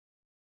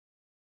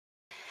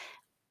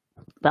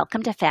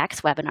Welcome to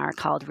FACT's webinar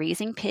called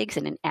Raising Pigs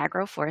in an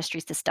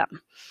Agroforestry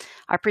System.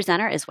 Our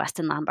presenter is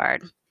Weston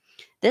Lombard.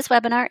 This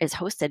webinar is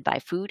hosted by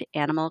Food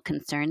Animal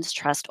Concerns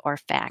Trust, or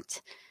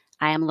FACT.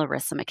 I am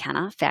Larissa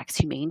McKenna, FACT's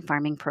Humane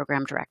Farming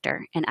Program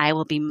Director, and I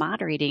will be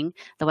moderating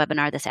the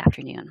webinar this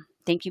afternoon.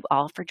 Thank you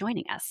all for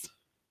joining us.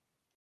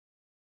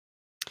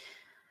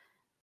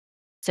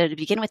 So to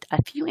begin with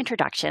a few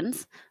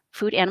introductions,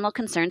 Food Animal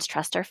Concerns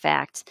Trust, or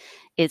FACT,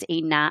 is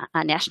a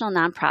national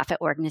nonprofit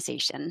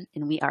organization,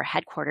 and we are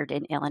headquartered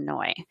in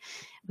Illinois.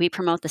 We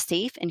promote the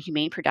safe and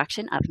humane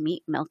production of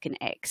meat, milk, and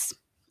eggs.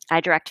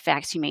 I direct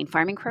FACT's Humane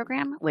Farming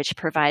Program, which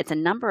provides a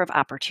number of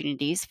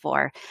opportunities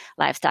for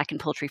livestock and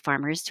poultry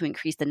farmers to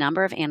increase the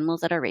number of animals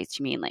that are raised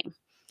humanely.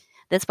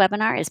 This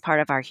webinar is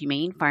part of our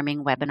Humane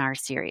Farming webinar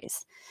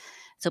series.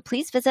 So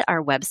please visit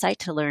our website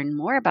to learn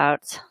more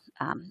about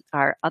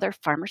our other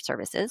farmer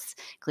services,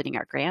 including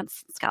our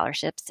grants,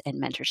 scholarships,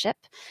 and mentorship,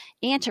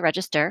 and to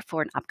register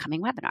for an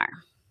upcoming webinar.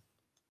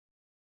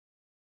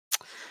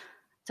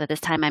 So this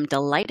time I'm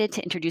delighted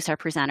to introduce our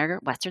presenter,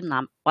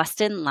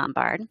 Weston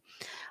Lombard.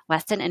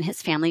 Weston and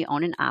his family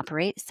own and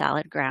operate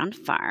Solid Ground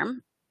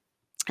Farm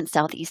in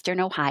southeastern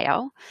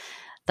Ohio.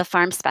 The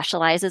farm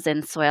specializes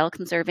in soil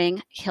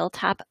conserving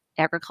hilltop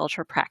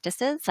agricultural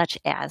practices such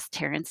as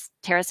terrace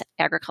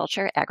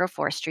agriculture,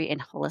 agroforestry, and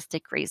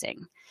holistic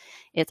grazing.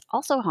 It's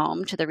also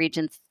home to the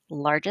region's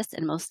largest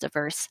and most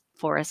diverse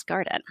forest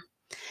garden.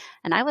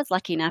 And I was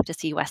lucky enough to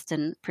see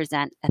Weston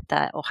present at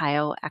the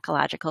Ohio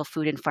Ecological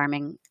Food and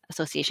Farming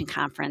Association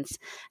conference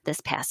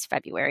this past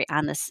February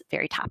on this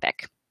very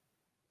topic.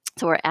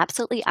 So we're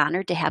absolutely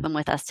honored to have him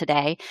with us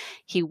today.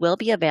 He will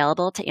be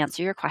available to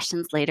answer your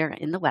questions later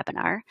in the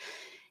webinar.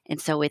 And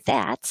so with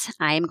that,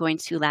 I am going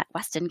to let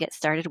Weston get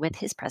started with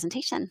his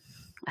presentation.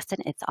 Weston,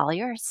 it's all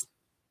yours.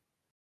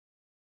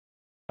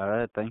 All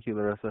right, thank you,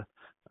 Larissa.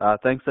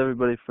 Thanks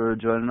everybody for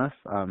joining us.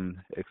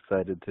 I'm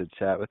excited to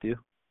chat with you.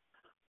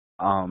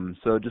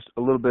 So just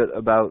a little bit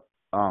about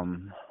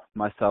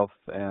myself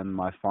and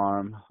my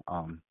farm.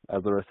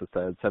 As Larissa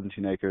said,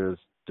 17 acres,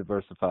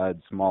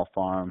 diversified, small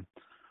farm.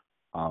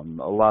 A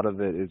lot of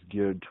it is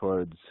geared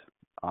towards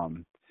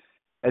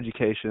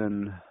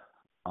education,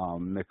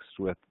 mixed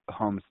with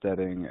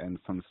homesteading and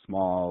some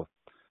small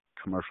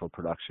commercial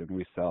production.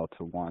 We sell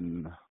to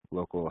one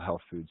local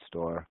health food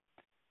store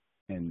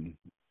in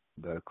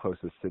the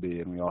closest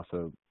city, and we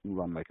also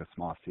run like a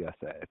small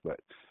CSA. But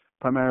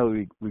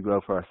primarily we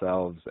grow for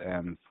ourselves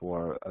and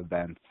for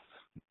events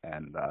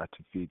and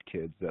to feed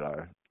kids at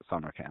our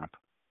summer camp.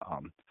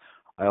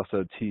 I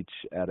also teach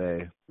at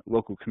a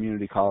local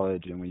community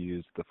college, and we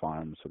use the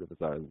farm sort of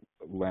as our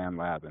land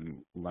lab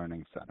and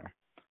learning center.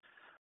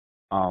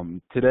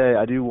 Today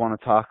I do want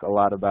to talk a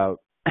lot about,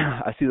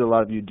 I see that a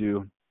lot of you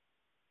do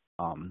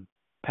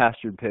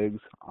pastured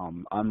pigs.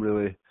 I'm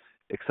really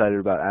excited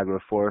about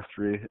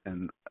agroforestry,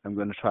 and I'm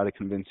going to try to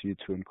convince you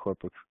to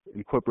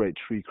incorporate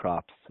tree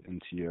crops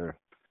into your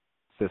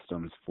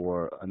systems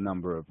for a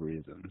number of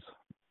reasons.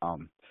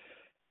 I'll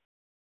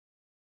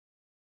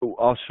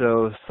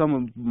show some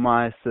of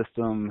my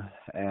system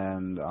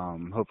and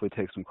hopefully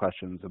take some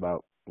questions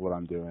about what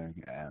I'm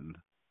doing, and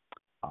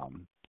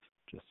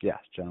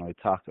generally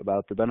talk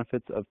about the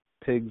benefits of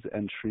pigs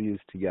and trees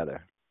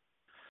together.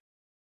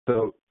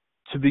 So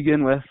to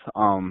begin with,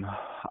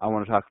 I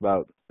want to talk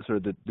about sort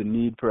of the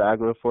need for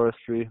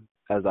agroforestry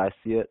as I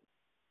see it.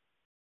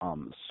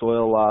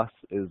 Soil loss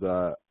is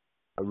a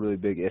really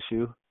big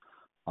issue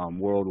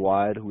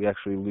worldwide. We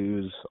actually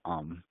lose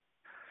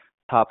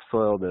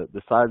topsoil.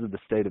 The size of the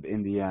state of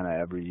Indiana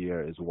every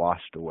year is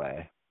washed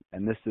away.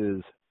 And this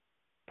is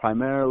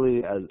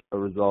primarily as a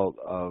result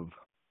of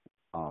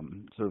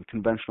sort of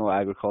conventional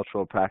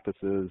agricultural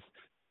practices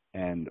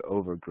and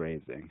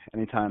overgrazing.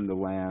 Anytime the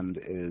land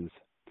is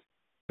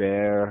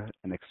bare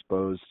and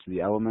exposed to the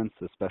elements,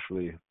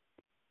 especially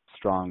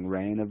strong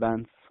rain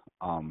events,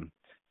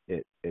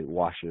 it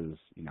washes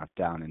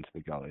down into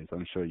the gullies.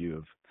 I'm sure you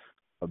have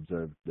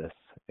observed this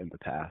in the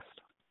past.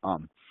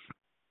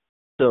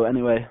 So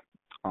anyway,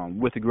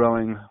 with a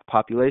growing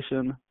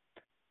population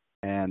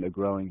and a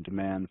growing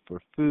demand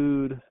for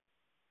food,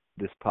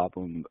 this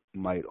problem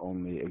might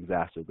only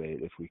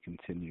exacerbate if we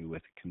continue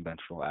with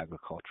conventional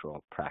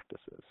agricultural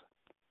practices.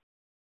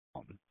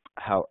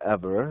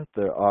 However,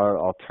 there are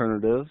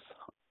alternatives,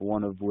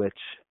 one of which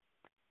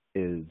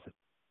is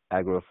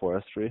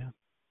agroforestry.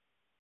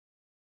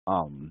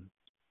 I'm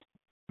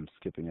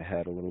skipping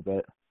ahead a little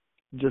bit.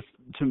 Just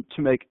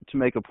to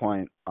make a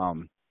point,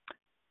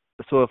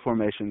 the soil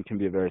formation can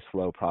be a very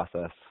slow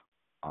process.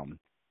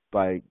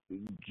 By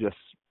just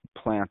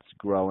plants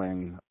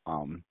growing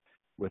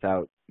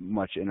without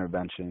much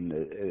intervention,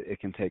 it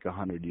can take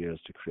 100 years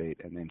to create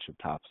an inch of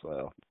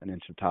topsoil. An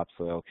inch of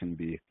topsoil can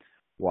be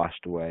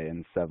washed away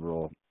in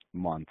several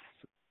months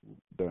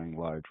during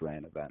large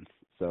rain events.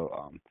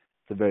 So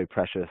it's a very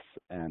precious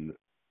and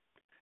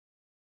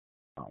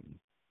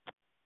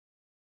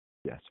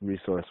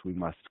resource we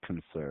must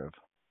conserve.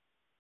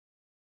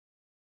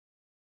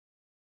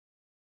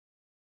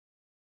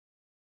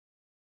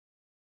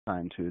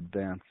 Trying to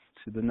advance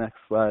to the next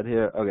slide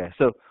here. Okay,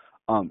 so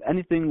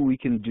Anything we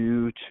can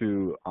do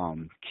to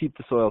keep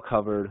the soil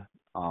covered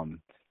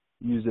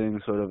using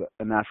sort of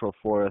a natural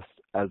forest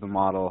as a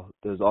model,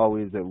 there's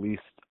always at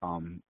least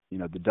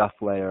the duff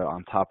layer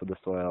on top of the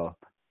soil.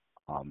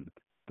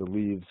 The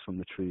leaves from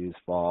the trees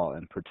fall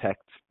and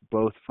protect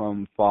both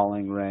from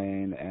falling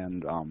rain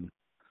and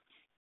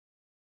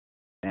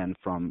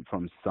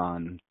from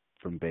sun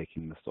from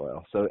baking the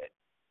soil. So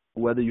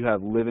whether you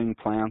have living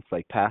plants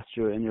like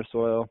pasture in your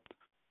soil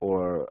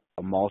or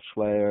a mulch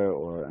layer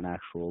or an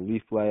actual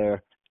leaf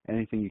layer,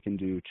 anything you can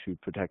do to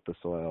protect the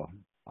soil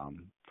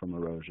from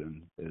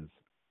erosion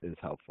is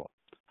helpful.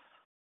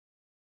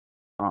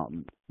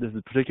 This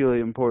is particularly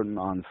important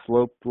on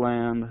sloped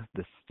land.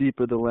 The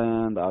steeper the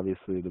land,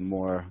 obviously, the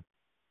more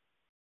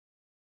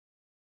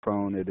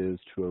prone it is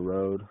to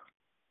erode,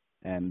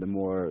 and the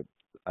more,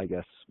 I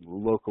guess,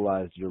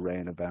 localized your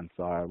rain events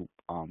are.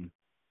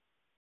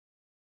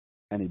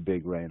 Any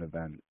big rain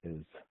event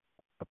is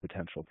a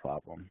potential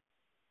problem.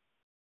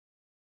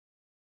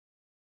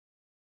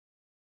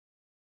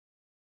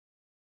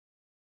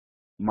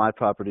 My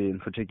property in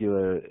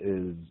particular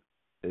is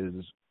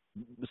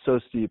so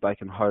steep I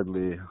can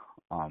hardly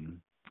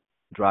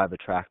drive a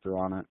tractor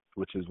on it,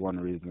 which is one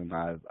reason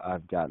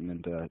I've gotten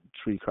into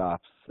tree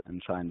crops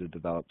and trying to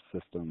develop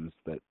systems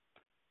that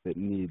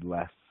need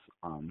less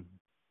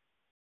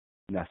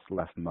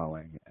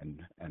mowing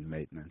and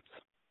maintenance.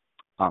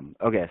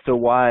 Okay, so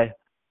why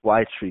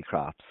tree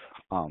crops?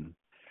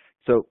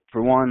 So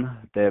for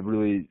one, they have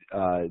really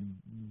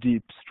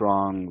deep,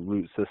 strong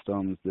root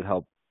systems that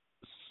help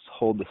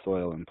hold the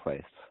soil in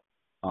place.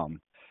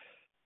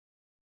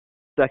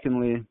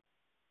 Secondly,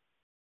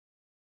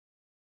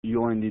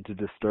 you only need to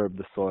disturb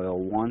the soil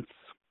once,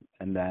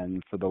 and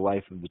then for the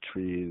life of the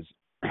trees,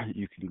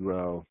 you can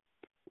grow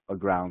a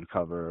ground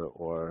cover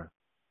or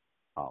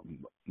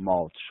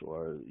mulch,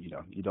 or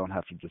you don't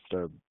have to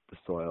disturb the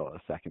soil a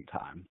second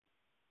time.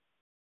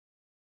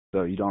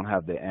 So you don't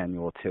have the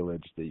annual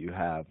tillage that you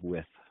have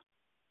with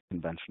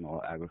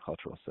conventional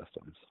agricultural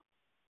systems.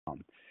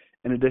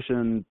 In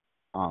addition,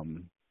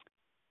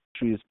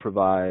 trees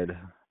provide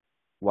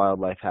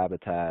wildlife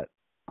habitat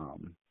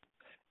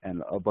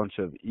and a bunch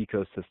of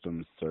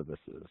ecosystem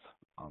services.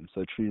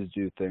 So trees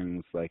do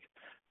things like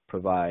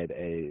provide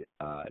a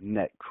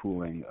net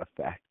cooling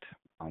effect.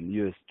 The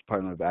U.S.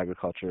 Department of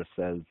Agriculture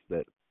says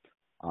that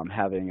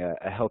having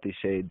a healthy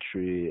shade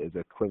tree is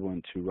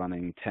equivalent to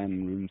running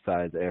 10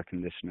 room-size air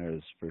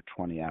conditioners for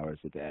 20 hours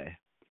a day.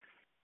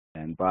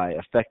 And by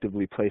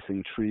effectively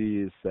placing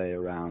trees, say,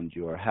 around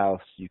your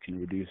house, you can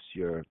reduce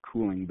your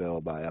cooling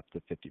bill by up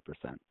to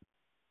 50%.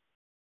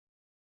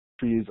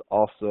 Trees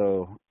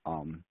also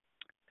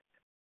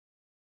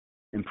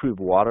improve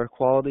water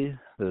quality.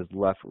 There's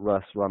less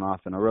runoff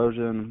and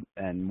erosion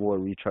and more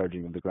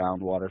recharging of the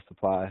groundwater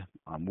supply.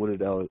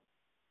 Wooded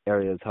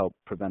areas help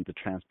prevent the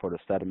transport of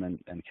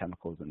sediment and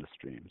chemicals into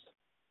streams.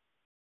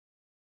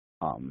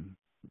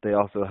 They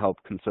also help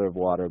conserve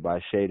water by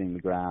shading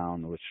the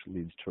ground, which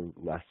leads to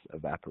less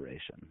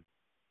evaporation.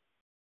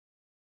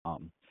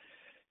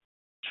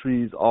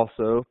 Trees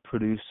also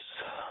produce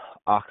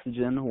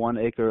oxygen. 1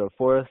 acre of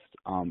forest,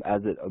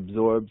 as it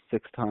absorbs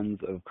 6 tons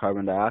of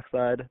carbon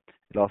dioxide,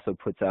 it also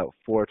puts out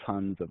 4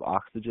 tons of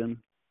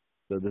oxygen.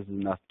 So this is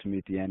enough to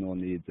meet the annual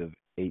needs of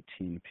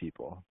 18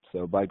 people.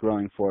 So by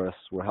growing forests,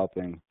 we're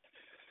helping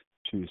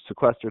to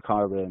sequester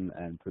carbon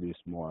and produce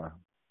more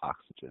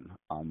oxygen.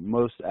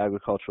 Most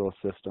agricultural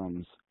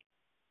systems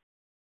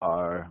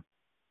are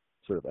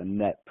sort of a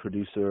net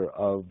producer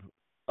of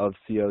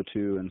CO2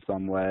 in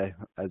some way.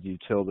 As you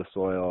till the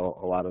soil,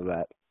 a lot of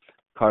that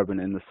carbon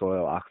in the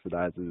soil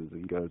oxidizes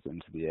and goes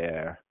into the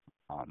air.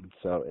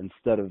 So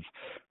instead of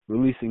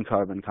releasing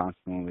carbon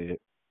constantly,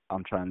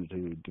 I'm trying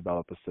to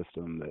develop a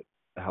system that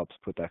helps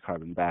put that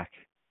carbon back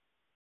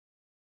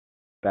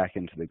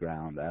into the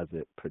ground as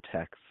it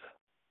protects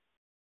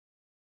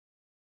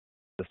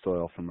the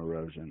soil from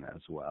erosion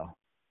as well.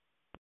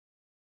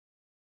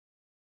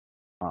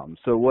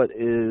 So what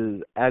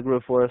is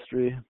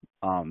agroforestry?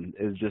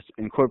 Is just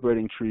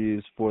incorporating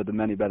trees for the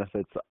many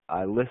benefits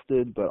I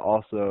listed, but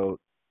also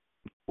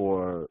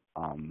for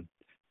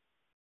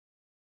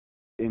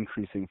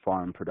increasing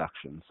farm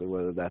production. So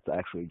whether that's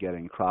actually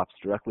getting crops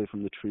directly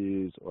from the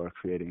trees or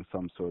creating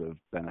some sort of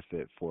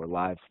benefit for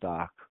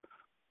livestock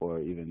or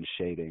even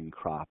shading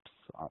crops.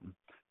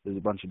 There's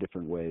a bunch of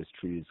different ways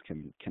trees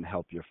can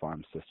help your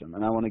farm system.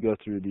 And I want to go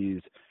through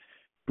these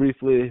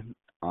briefly,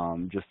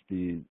 just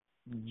the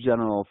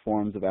general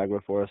forms of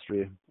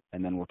agroforestry,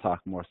 and then we'll talk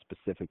more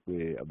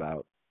specifically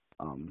about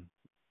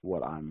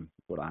what I'm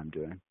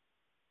doing.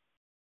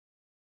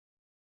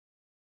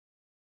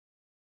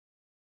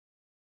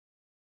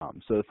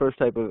 So the first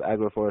type of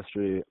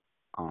agroforestry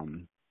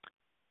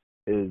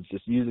is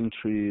just using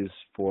trees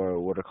for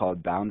what are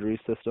called boundary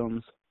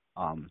systems.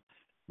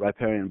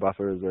 Riparian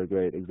buffers are a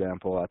great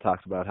example. I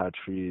talked about how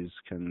trees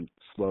can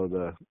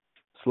slow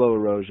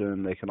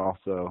erosion. They can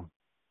also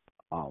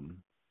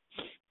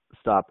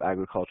stop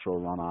agricultural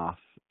runoff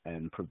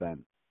and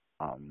prevent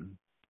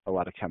a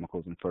lot of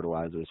chemicals and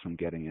fertilizers from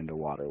getting into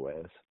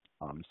waterways.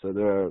 So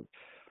there are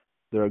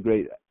There are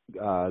great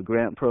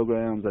grant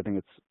programs. I think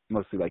it's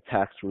mostly like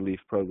tax relief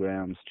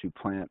programs to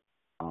plant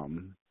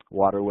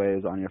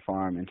waterways on your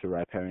farm into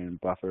riparian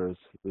buffers.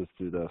 This is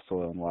through the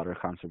soil and water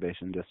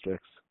conservation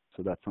districts.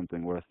 So that's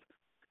something worth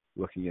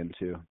looking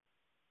into.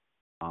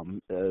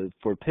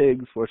 For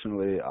pigs,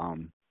 fortunately,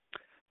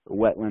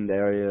 wetland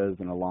areas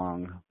and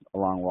along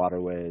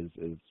waterways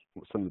is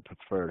some of the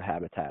preferred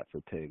habitat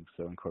for pigs.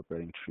 So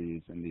incorporating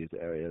trees in these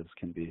areas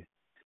can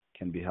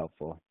be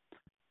helpful.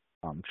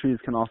 Trees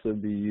can also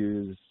be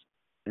used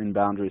in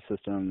boundary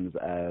systems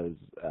as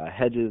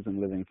hedges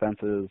and living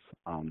fences.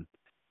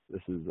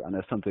 This is, I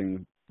know,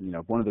 something,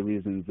 one of the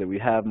reasons that we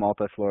have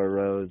multiflora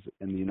rows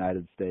in the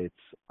United States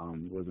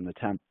was an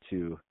attempt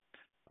to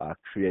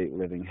create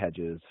living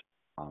hedges.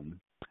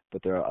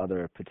 But there are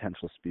other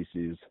potential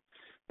species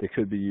that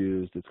could be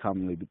used. It's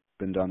commonly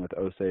been done with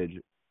Osage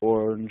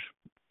orange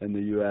in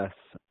the U.S.,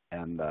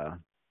 and I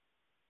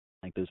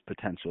think there's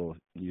potential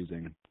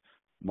using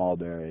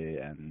mulberry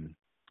and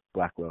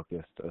black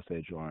locust,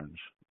 Osage orange,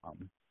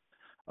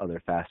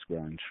 other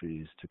fast-growing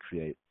trees to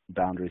create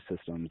boundary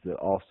systems that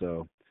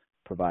also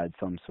provide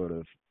some sort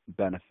of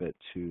benefit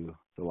to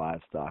the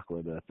livestock,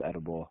 whether it's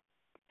edible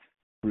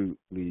fruit,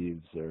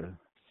 leaves, or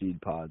seed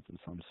pods of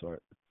some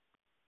sort.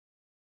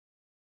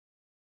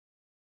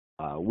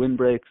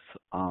 Windbreaks,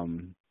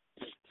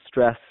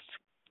 stressed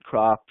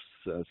crops,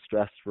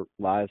 stressed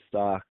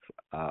livestock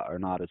are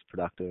not as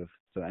productive.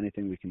 So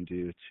anything we can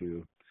do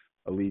to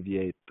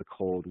alleviate the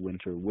cold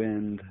winter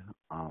wind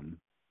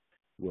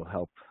will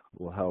help.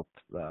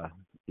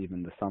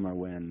 Even the summer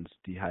wind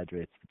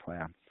dehydrates the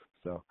plants.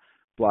 So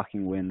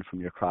blocking wind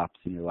from your crops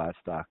and your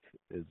livestock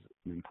is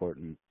an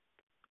important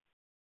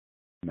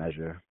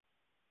measure.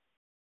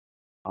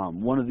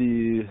 One of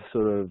the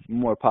sort of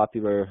more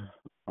popular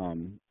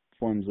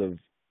forms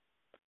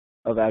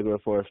of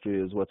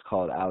agroforestry is what's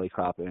called alley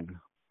cropping.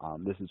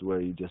 This is where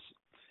you just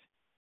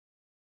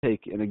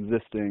take an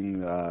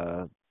existing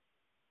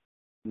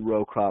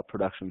row crop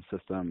production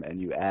system and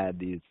you add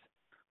these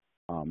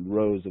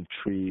rows of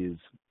trees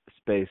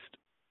spaced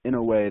in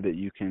a way that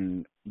you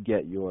can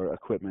get your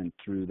equipment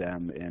through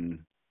them in,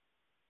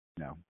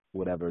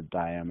 whatever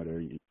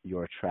diameter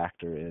your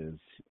tractor is,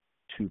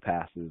 2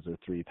 passes or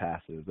 3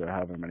 passes or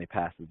however many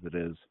passes it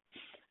is,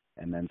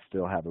 and then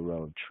still have a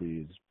row of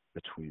trees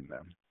between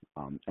them.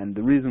 And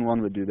the reason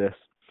one would do this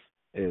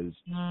is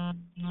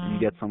you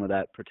get some of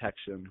that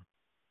protection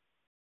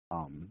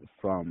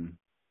from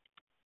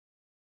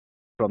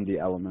the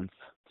elements.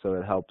 So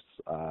it helps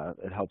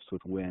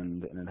with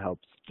wind, and it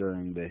helps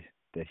during the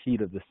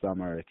heat of the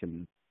summer. It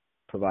can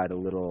provide a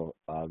little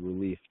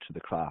relief to the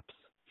crops,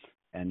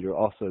 and you're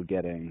also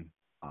getting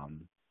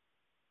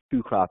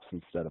 2 crops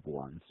instead of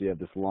 1. So you have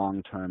this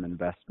long-term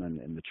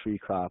investment in the tree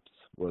crops,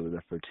 whether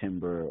they're for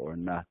timber or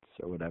nuts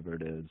or whatever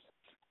it is,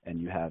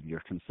 and you have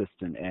your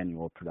consistent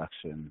annual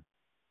production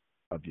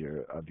of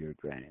your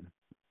grain.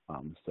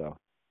 So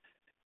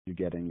you're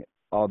getting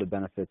all the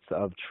benefits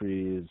of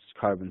trees,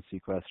 carbon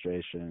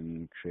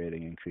sequestration,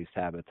 creating increased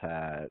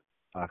habitat,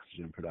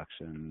 oxygen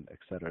production, et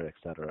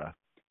cetera,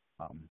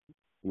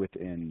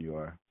 within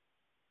your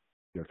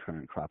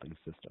current cropping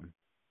system.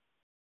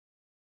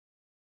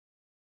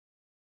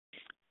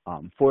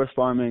 Forest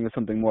farming is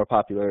something more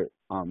popular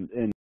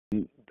in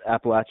the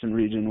Appalachian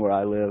region where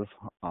I live.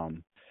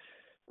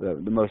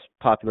 The most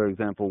popular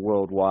example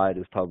worldwide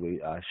is probably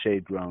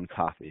shade-grown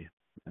coffee.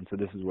 And so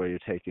this is where you're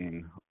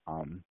taking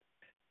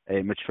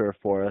a mature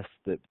forest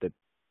that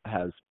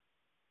has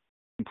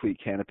complete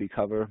canopy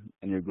cover,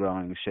 and you're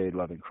growing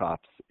shade-loving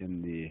crops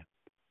in the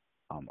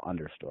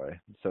understory.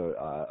 So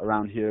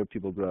around here,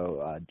 people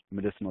grow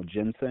medicinal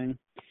ginseng,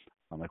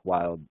 like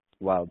wild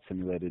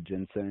simulated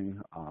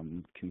ginseng,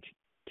 can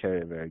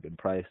carry a very good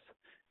price,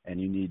 and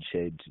you need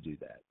shade to do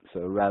that.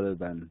 So rather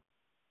than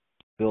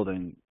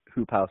building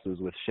hoop houses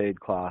with shade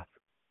cloth,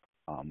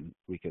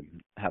 we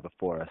can have a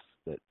forest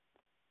that,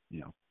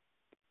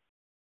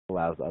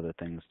 allows other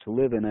things to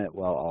live in it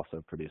while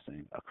also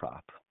producing a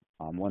crop.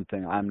 One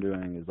thing I'm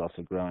doing is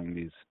also growing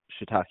these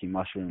shiitake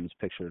mushrooms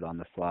pictured on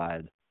the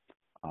slide.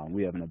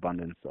 We have an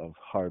abundance of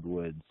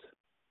hardwoods.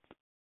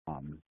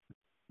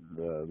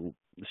 The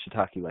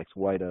shiitake likes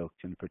white oak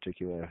in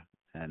particular,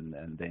 and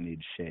they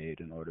need shade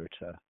in order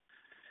to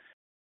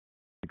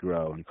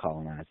grow and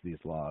colonize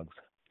these logs.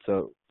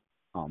 So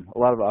a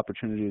lot of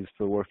opportunities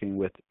for working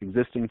with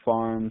existing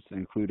farms,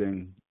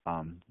 including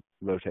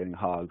rotating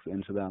hogs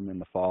into them in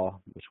the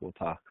fall, which we'll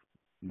talk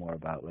more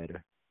about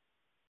later.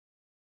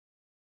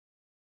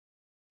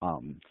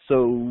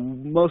 So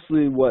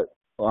mostly what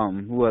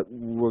we're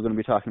going to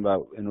be talking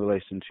about in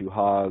relation to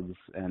hogs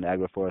and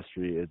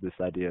agroforestry is this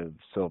idea of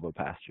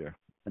silvopasture.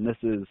 And this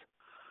is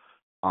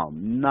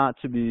not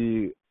to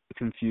be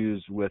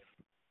confused with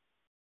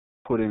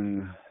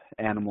putting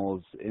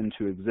animals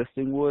into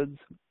existing woods.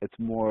 It's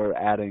more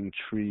adding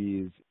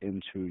trees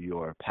into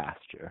your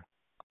pasture.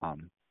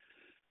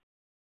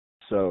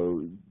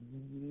 So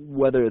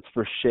whether it's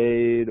for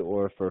shade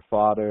or for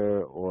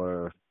fodder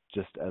or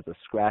just as a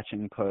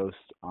scratching post,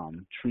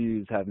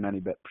 trees have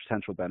many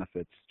potential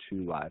benefits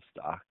to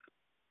livestock.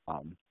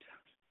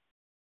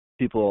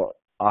 people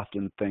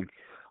often think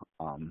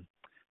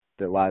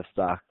that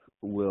livestock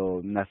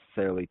will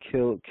necessarily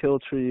kill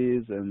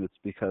trees, and it's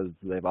because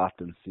they've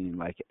often seen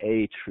like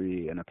a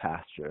tree in a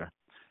pasture,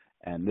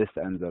 and this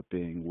ends up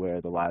being where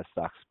the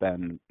livestock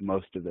spend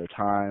most of their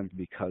time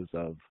because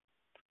of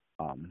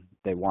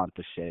they want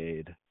the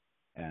shade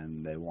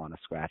and they want to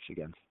scratch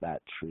against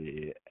that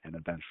tree, and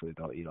eventually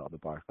they'll eat all the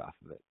bark off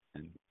of it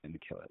and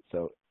kill it.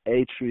 So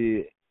a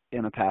tree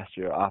in a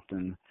pasture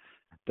often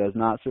does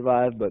not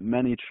survive, but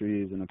many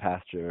trees in a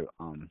pasture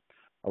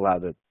allow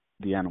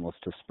the animals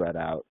to spread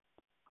out.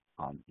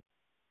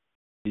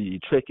 The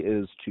trick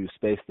is to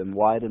space them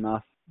wide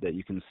enough that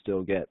you can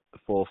still get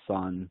full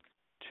sun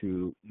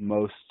to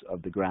most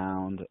of the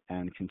ground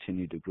and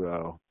continue to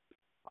grow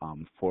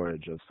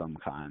forage of some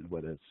kind,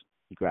 whether it's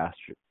grass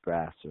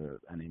or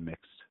any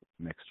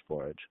mixed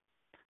forage.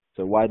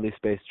 So widely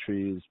spaced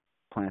trees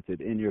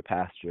planted in your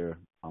pasture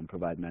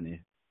provide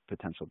many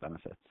potential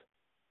benefits.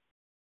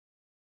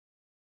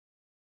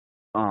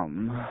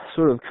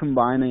 Sort of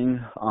combining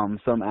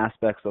some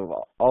aspects of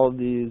all of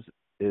these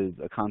is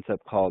a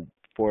concept called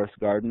forest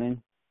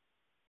gardening,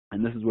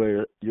 and this is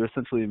where you're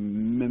essentially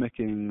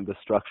mimicking the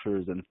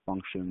structures and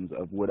functions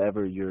of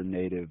whatever your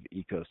native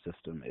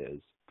ecosystem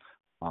is.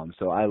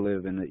 So I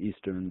live in the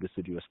eastern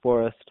deciduous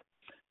forest,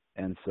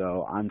 and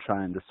so I'm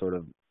trying to sort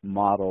of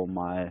model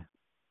my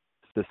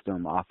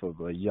system off of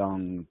a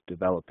young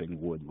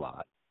developing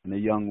woodlot. And a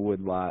young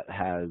woodlot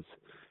has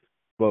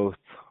both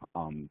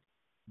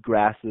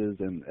grasses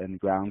and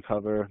ground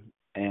cover,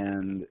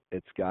 and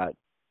it's got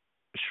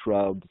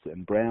shrubs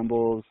and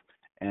brambles,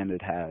 and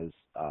it has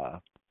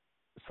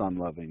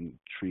sun-loving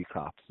tree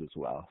crops as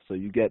well. So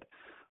you get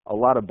a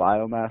lot of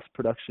biomass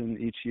production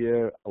each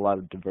year, a lot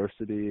of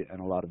diversity, and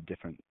a lot of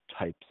different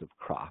types of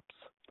crops.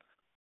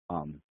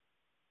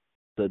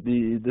 So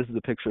this is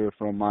a picture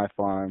from my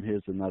farm.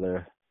 Here's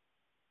another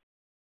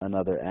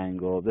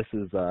angle. This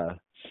is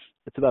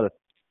it's about a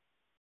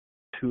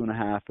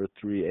 2.5 or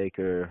 3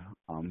 acre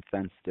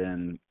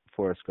fenced-in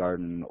forest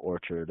garden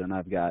orchard, and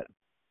I've got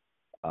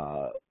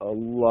a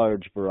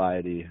large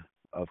variety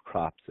of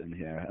crops in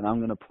here. And I'm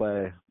going to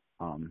play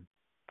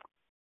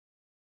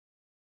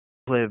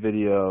a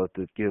video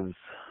that gives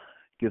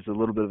a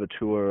little bit of a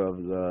tour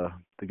of the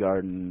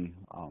garden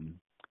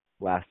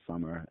last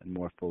summer and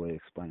more fully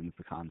explains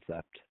the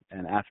concept.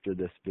 And after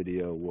this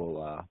video,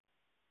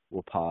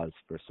 we'll pause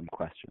for some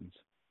questions.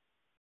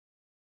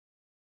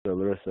 So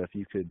Larissa, if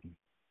you could.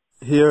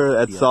 Here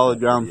at Solid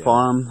Ground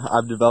Farm,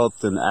 I've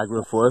developed an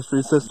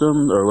agroforestry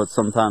system, or what's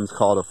sometimes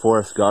called a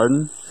forest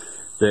garden,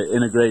 that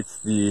integrates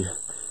the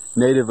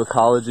native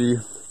ecology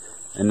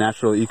and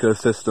natural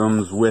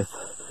ecosystems with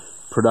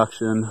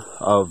production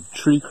of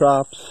tree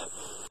crops,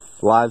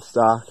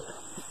 livestock,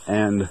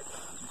 and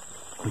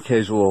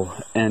occasional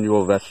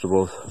annual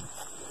vegetables.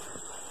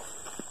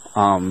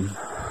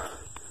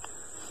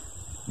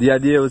 The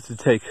idea was to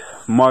take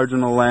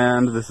marginal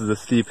land. This is a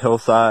steep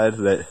hillside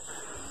that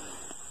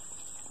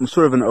was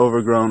sort of an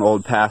overgrown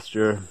old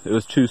pasture. It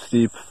was too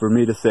steep for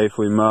me to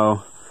safely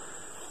mow,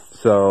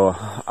 so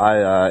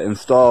I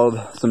installed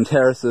some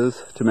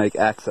terraces to make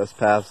access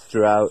paths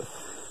throughout.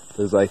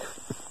 There's like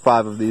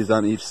 5 of these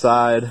on each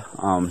side,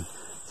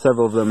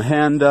 several of them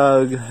hand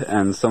dug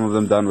and some of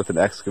them done with an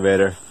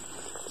excavator.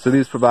 So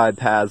these provide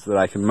paths that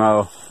I can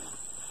mow.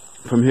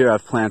 From here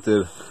I've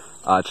planted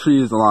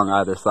trees along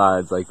either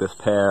sides, like this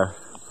pear.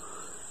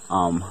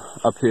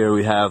 Up here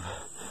we have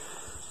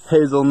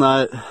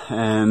hazelnut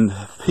and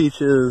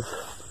peaches,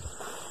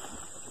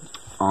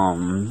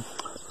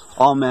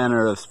 all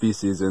manner of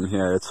species in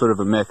here. It's sort of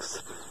a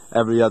mix.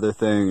 Every other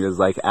thing is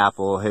like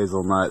apple,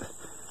 hazelnut,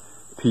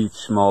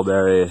 peach,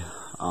 mulberry,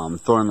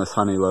 thornless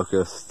honey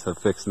locust to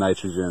fix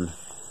nitrogen.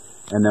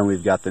 And then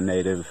we've got the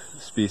native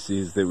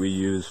species that we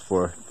use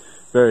for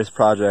various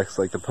projects,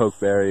 like the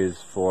pokeberries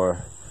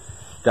for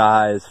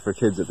dyes for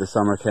kids at the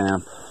summer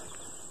camp,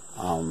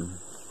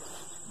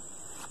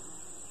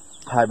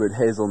 hybrid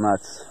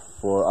hazelnuts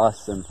for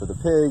us and for the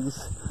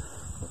pigs,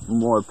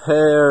 more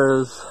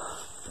pears,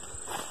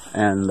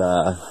 and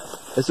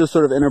it's just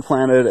sort of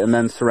interplanted and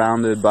then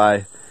surrounded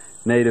by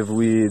native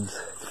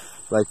weeds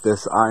like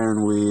this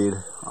ironweed,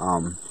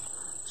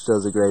 which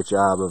does a great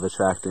job of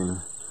attracting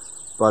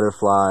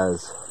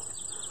butterflies.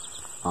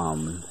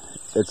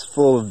 It's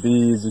full of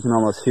bees. You can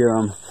almost hear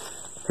them,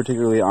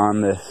 particularly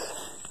on this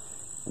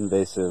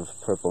invasive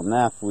purple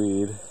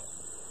knapweed,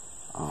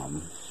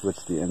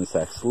 which the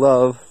insects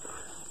love.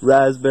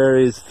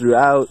 Raspberries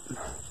throughout,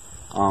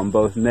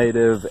 both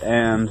native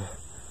and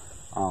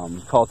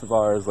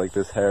cultivars like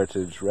this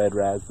heritage red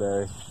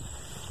raspberry.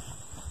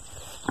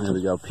 There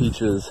we go,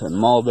 peaches and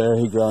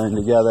mulberry growing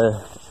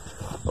together.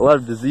 A lot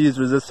of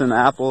disease-resistant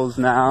apples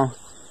now.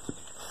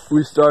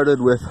 We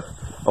started with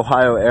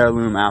Ohio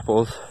heirloom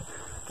apples,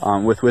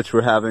 with which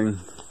we're having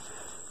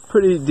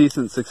pretty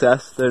decent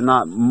success. They're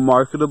not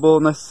marketable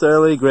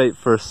necessarily, great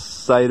for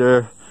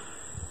cider,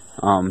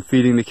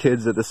 feeding the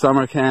kids at the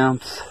summer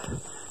camps,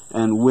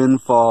 and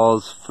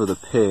windfalls for the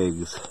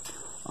pigs.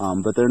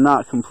 But they're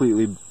not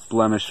completely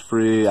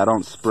blemish-free. I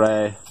don't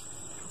spray.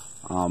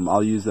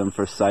 I'll use them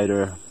for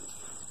cider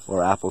or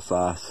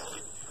applesauce,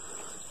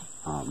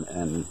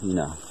 and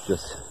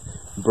just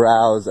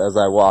browse as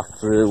I walk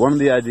through. One of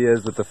the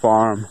ideas with the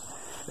farm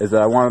is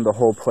that I wanted the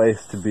whole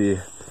place to be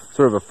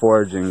sort of a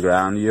foraging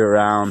ground year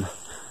round.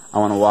 I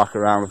want to walk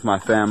around with my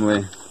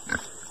family,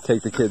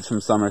 take the kids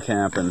from summer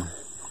camp, and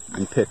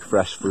pick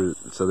fresh fruit.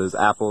 So there's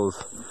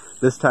apples.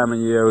 This time of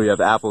year we have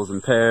apples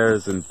and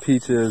pears and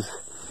peaches.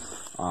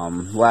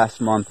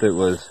 Last month it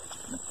was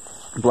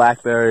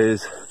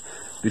blackberries.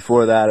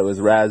 Before that it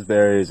was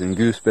raspberries and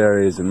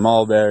gooseberries and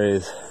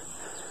mulberries.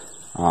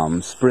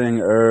 Spring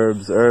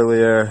herbs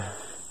earlier.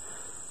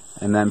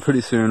 And then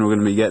pretty soon we're going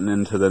to be getting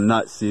into the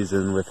nut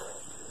season with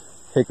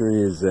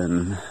hickories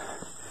and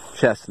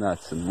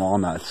chestnuts and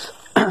walnuts.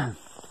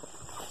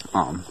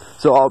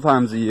 So all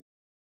times of year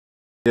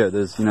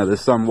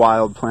there's some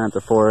wild plant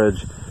to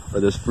forage, or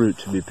there's fruit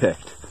to be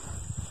picked.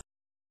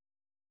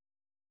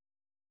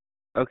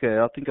 Okay,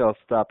 I think I'll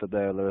stop it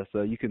there,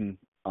 Larissa. You can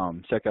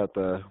check out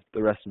the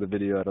rest of the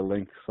video at a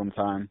link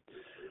sometime.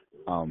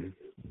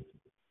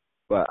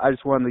 But I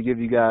just wanted to give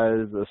you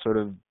guys a sort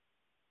of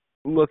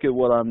look at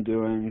what I'm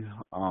doing.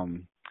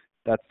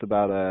 That's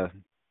about a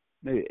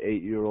maybe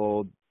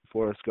 8-year-old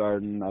forest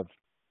garden. I've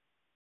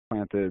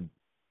planted,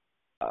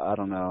 I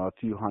don't know, a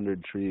few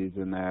hundred trees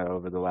in there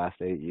over the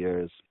last 8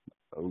 years,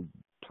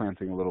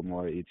 planting a little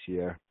more each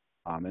year.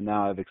 And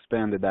now I've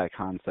expanded that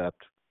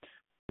concept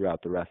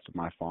throughout the rest of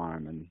my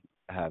farm and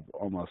have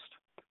almost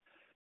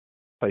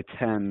like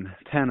 10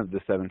 of the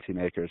 17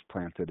 acres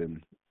planted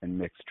in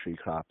mixed tree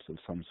crops of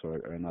some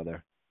sort or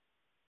another.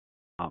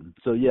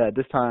 So yeah, at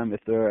this time, if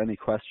there are any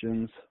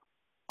questions.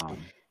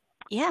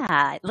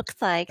 Yeah, it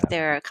looks like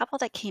there are a couple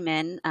that came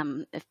in.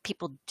 If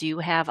people do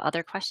have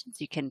other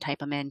questions, you can type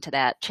them into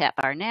that chat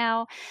bar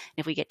now.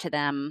 If we get to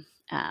them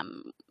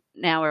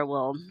now, or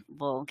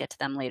we'll get to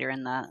them later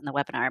in the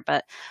webinar.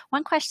 But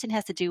one question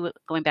has to do with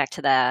going back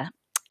to the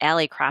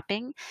alley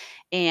cropping,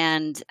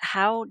 and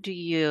how do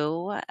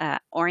you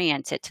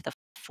orient it to the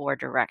 4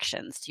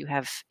 directions? Do you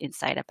have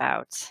insight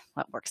about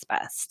what works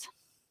best?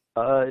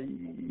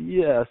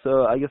 Yeah,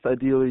 so I guess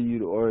ideally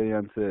you'd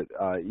orient it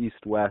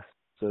east-west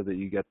so that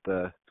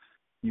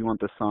you want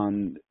the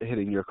sun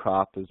hitting your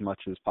crop as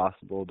much as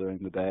possible during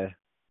the day.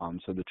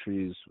 So the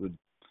trees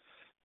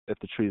if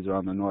the trees are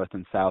on the north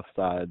and south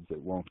sides, it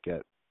won't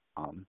get,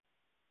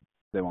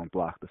 they won't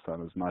block the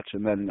sun as much.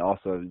 And then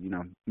also,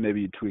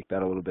 maybe you tweak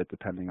that a little bit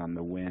depending on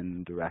the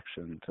wind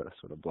direction to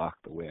sort of block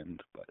the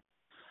wind.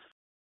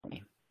 But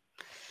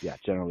yeah,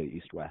 generally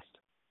east-west.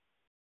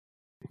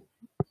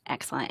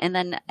 Excellent. And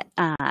then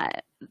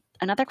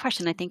another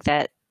question I think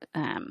that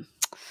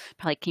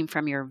probably came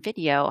from your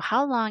video.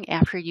 How long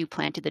after you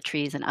planted the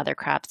trees and other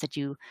crops did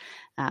you,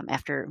 how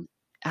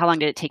long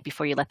did it take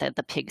before you let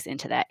the pigs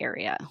into that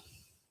area?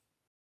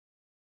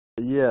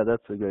 Yeah,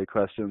 that's a great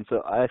question.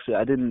 So I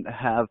didn't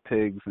have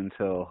pigs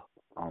until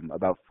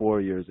about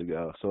 4 years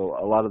ago. So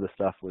a lot of the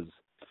stuff was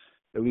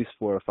at least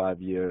 4 or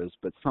 5 years,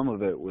 but some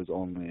of it was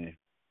only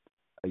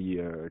a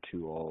year or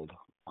 2 old.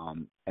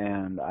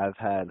 And I've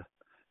had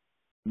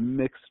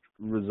mixed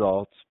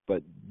results,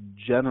 but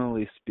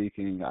generally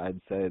speaking, I'd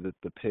say that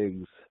the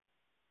pigs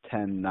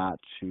tend not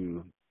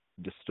to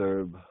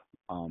disturb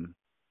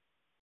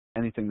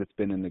anything that's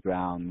been in the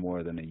ground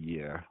more than a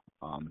year.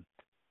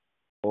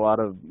 A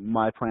lot of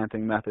my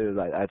planting methods,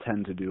 I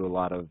tend to do a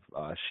lot of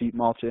sheet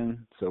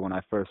mulching. So when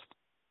I first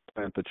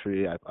plant the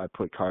tree, I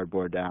put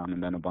cardboard down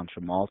and then a bunch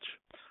of mulch.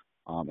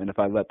 And if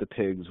I let the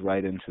pigs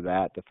right into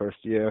that the first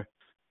year,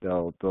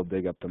 they'll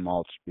dig up the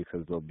mulch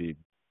because there'll be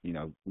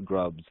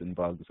grubs and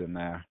bugs in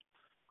there.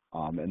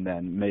 And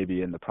then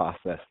maybe in the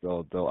process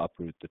they'll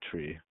uproot the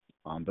tree.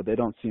 But they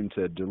don't seem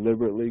to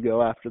deliberately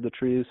go after the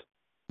trees.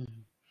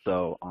 Mm-hmm.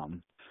 So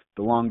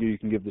the longer you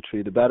can give the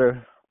tree, the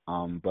better.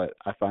 But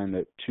I find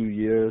that 2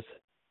 years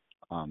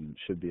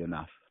should be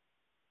enough.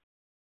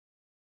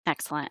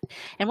 Excellent.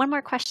 And one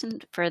more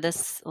question for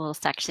this little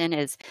section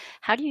is,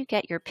 how do you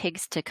get your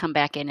pigs to come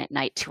back in at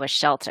night to a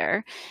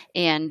shelter?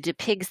 And do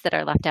pigs that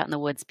are left out in the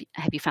woods,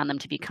 have you found them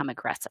to become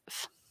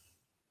aggressive?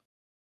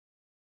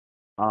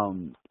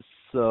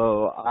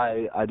 So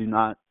I do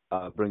not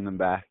bring them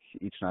back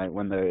each night.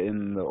 When they're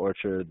in the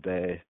orchard,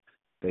 they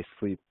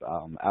sleep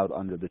out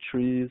under the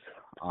trees,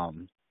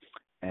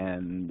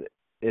 and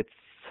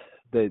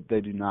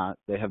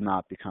they have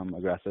not become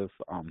aggressive.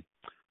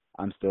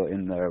 I'm still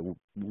in there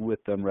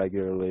with them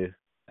regularly,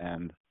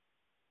 and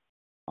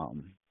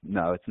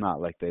no, it's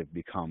not like they've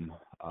become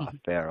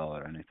feral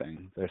or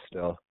anything. They're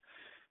still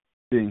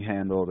being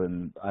handled,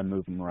 and I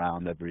move them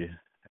around every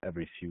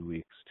few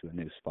weeks to a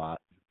new spot.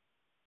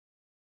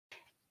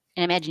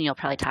 And I imagine you'll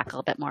probably talk a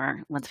little bit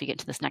more once we get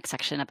to this next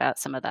section about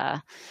some of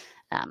the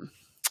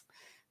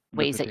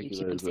ways that you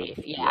keep them safe.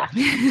 Yeah,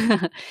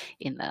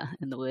 in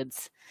the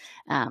woods.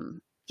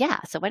 Yeah.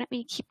 So why don't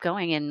we keep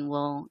going, and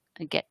we'll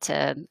get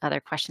to other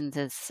questions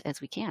as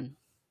we can.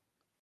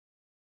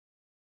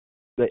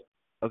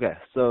 Okay.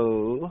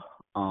 So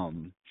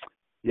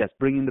yes,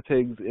 bringing the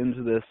pigs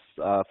into this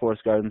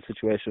forest garden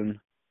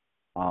situation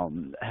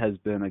has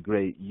been a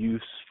great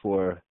use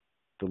for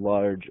the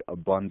large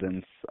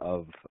abundance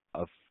of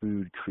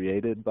food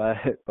created by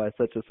by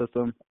such a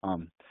system.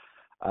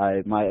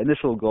 My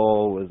initial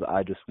goal was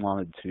I just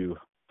wanted to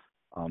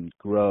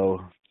grow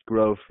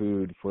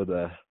food for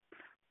the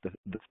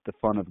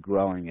fun of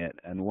growing it,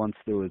 and once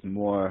there was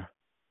more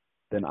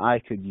than I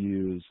could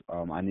use,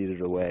 I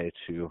needed a way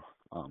to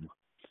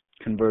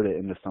convert it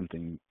into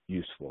something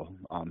useful.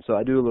 So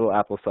I do a little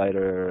apple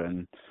cider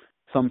and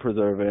some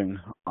preserving,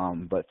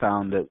 but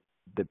found that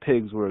the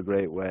pigs were a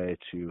great way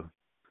to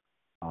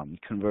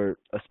convert,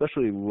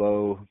 especially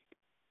low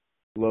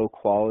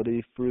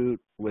quality fruit,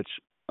 which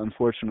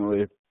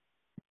unfortunately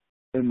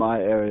in my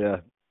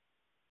area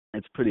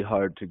it's pretty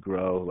hard to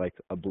grow like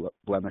a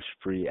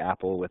blemish-free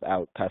apple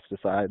without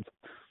pesticides,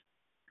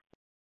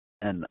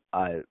 and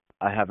I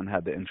haven't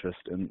had the interest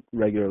in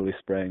regularly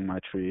spraying my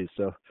trees,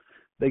 so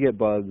they get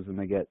bugs and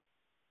they get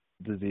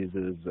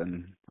diseases,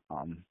 and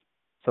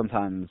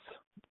sometimes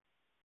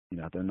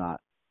they're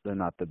not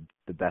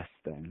the best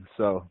thing.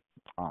 So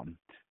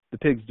the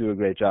pigs do a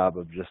great job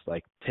of just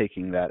like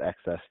taking that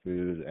excess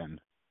food and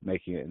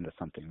making it into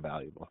something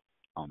valuable.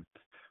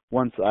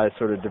 Once I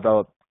sort of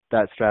developed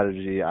that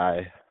strategy,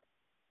 I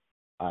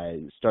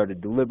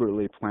started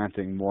deliberately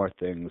planting more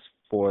things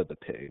for the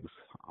pigs.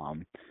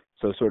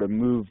 So sort of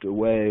moved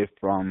away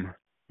from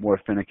more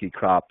finicky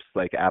crops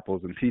like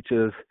apples and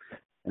peaches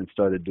and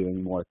started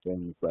doing more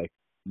things like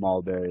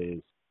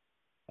mulberries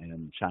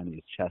and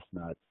Chinese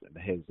chestnuts and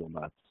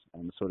hazelnuts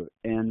and sort of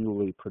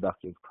annually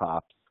productive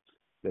crops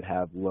that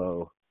have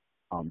low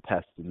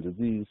pest and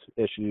disease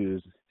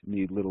issues,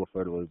 need little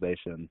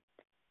fertilization,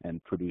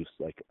 and produce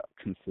like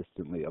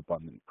consistently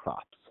abundant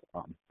crops.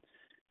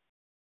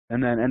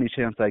 And then any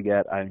chance I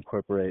get, I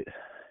incorporate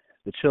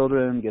the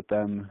children, get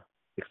them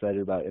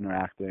excited about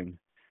interacting.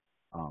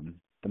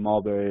 The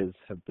mulberries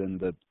have been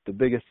the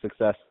biggest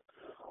success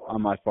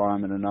on my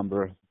farm in a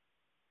number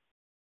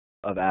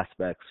of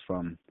aspects,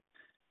 from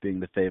being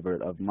the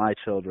favorite of my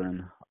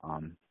children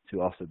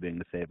to also being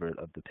the favorite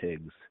of the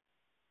pigs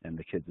and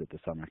the kids at the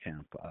summer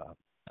camp.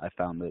 I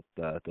found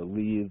that the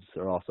leaves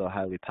are also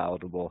highly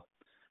palatable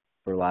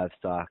for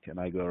livestock, and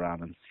I go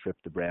around and strip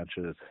the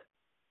branches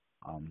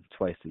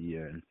twice a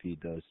year and feed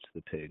those to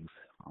the pigs.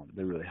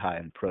 They're really high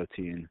in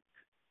protein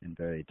and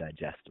very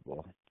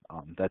digestible.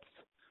 That's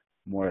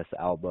Morris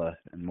alba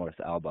and Morris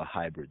alba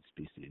hybrid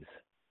species.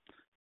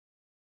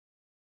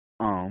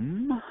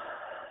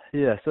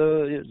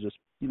 So it's just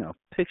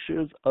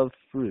pictures of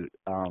fruit.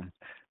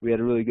 We had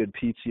a really good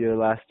peach year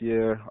last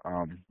year.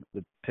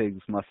 The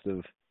pigs must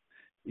have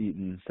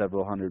eaten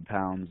several hundred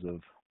pounds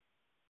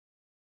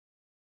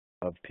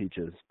of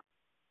peaches.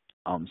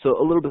 So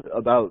a little bit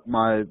about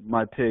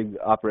my pig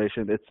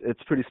operation.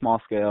 It's pretty small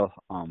scale.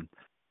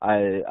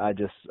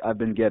 I've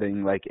been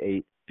getting like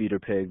 8 feeder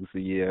pigs a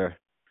year,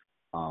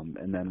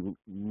 and then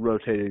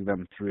rotating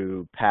them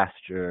through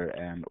pasture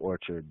and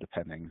orchard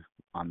depending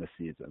on the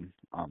season.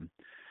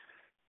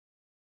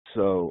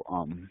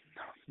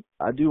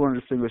 I do want to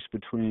distinguish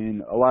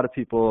between a lot of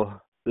people.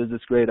 There's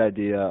this great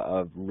idea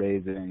of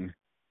raising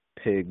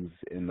pigs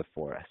in the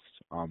forest,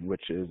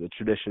 which is a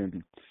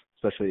tradition,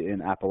 especially in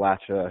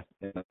Appalachia.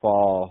 In the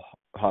fall,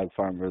 hog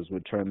farmers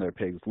would turn their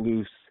pigs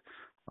loose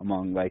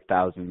among like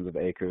thousands of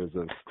acres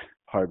of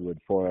hardwood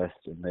forest,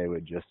 and they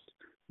would just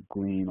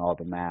glean all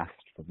the mast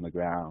from the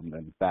ground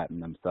and fatten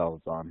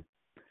themselves on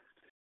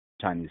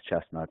Chinese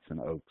chestnuts and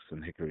oaks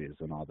and hickories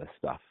and all this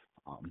stuff.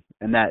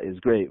 And that is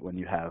great when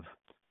you have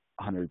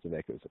hundreds of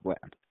acres of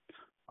land.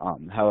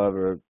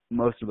 However,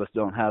 most of us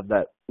don't have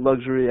that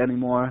luxury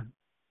anymore,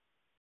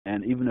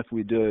 and even if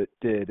we did,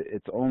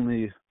 it's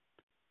only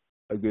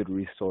a good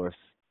resource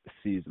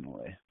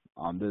seasonally.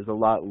 There's a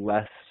lot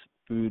less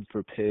food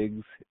for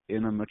pigs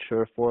in a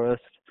mature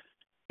forest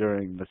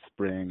during the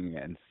spring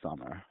and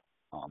summer.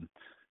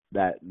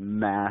 That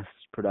mass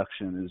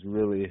production is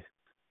really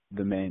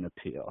the main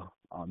appeal.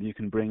 You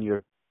can bring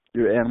your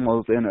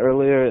animals in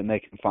earlier, and they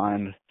can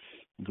find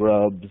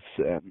grubs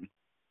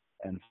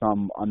and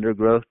some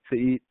undergrowth to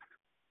eat.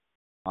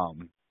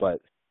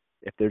 But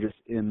if they're just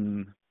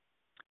in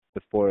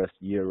the forest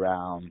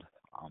year-round,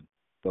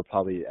 they'll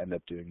probably end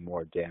up doing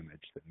more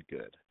damage than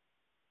good.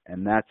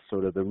 And that's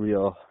sort of the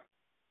real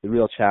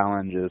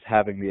challenge, is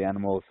having the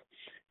animals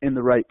in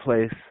the right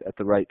place at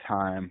the right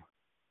time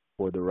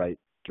for the right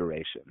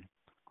duration.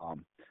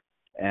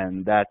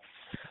 And that's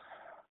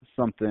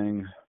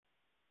something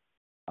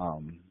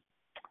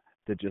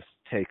that just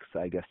takes,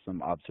 I guess,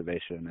 some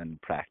observation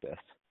and practice.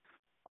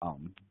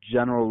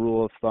 General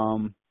rule of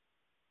thumb,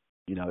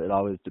 it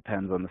always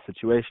depends on the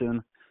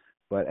situation,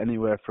 but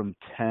anywhere from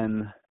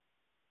 10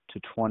 to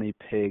 20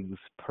 pigs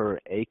per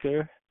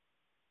acre.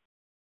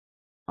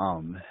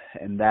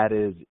 And that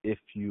is if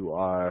you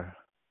are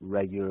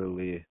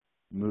regularly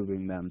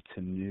moving them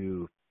to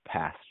new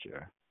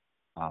pasture.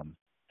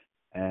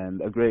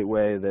 And a great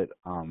way that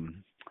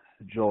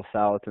Joel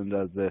Salatin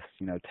does this,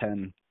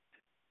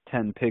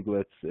 10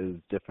 piglets is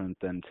different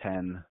than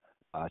 10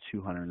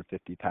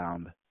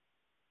 250-pound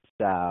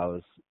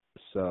sows.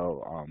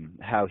 So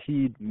how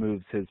he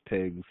moves his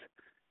pigs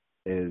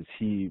is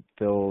he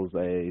fills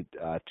a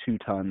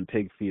 2-ton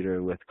pig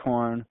feeder with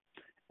corn,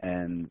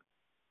 and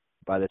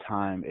by the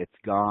time it's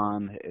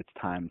gone, it's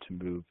time to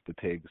move the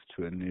pigs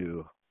to a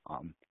new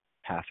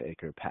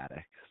half-acre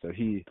paddock. So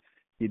he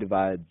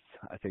divides,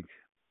 I think,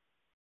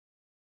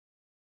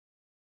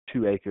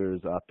 2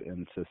 acres up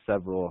into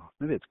several,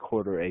 maybe it's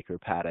quarter-acre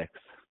paddocks,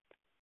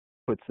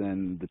 puts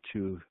in the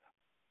 2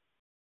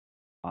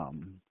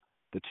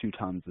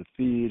 tons of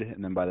feed,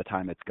 and then by the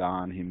time it's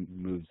gone, he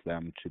moves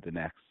them to the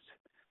next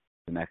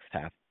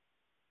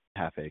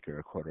half acre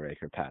or quarter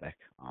acre paddock.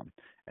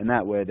 And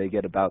that way they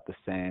get about the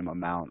same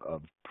amount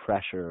of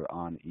pressure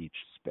on each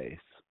space.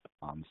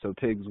 So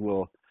pigs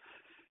will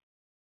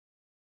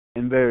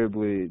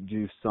invariably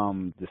do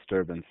some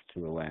disturbance to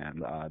the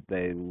land.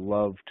 They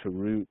love to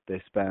root.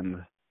 They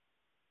spend,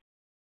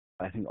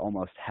 I think,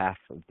 almost half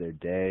of their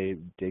day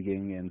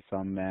digging in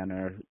some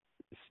manner,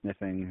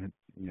 sniffing,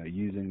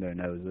 using their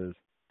noses.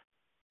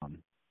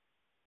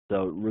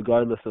 So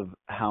regardless of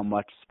how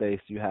much space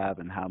you have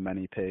and how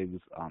many pigs,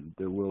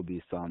 there will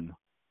be some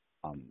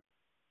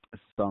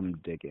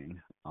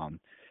digging.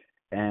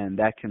 And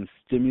that can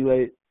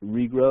stimulate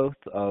regrowth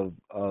of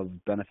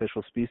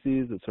beneficial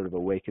species. It sort of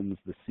awakens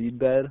the seed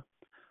bed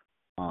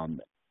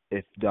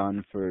if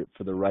done for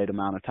the right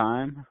amount of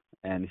time.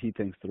 And he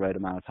thinks the right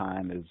amount of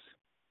time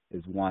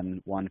is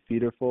one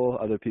feeder full.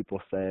 Other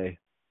people say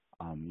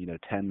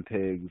 10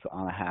 pigs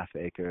on a half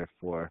acre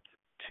for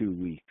 2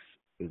 weeks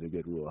is a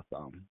good rule of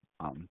thumb.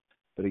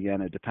 But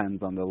again, it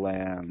depends on the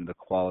land, the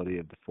quality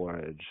of the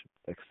forage,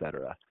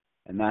 etc.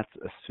 And that's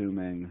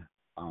assuming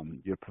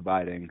you're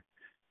providing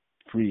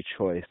free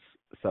choice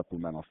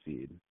supplemental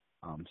feed.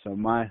 So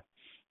my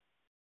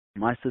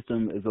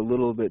system is a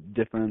little bit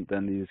different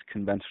than these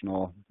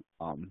conventional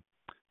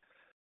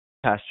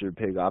pasture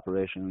pig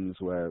operations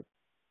where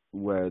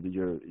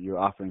you're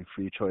offering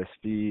free choice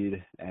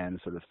feed and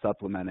sort of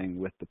supplementing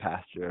with the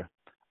pasture.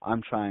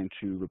 I'm trying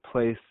to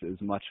replace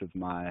as much of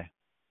my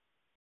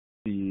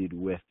feed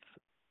with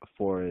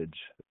forage,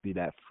 be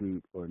that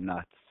fruit or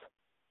nuts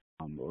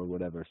or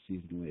whatever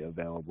seasonally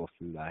available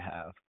food I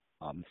have.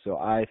 So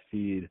I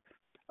feed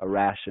a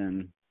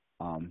ration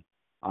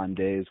on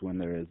days when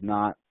there is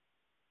not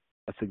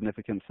a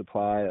significant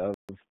supply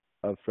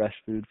of fresh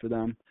food for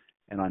them,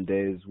 and on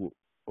days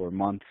or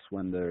months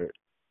when there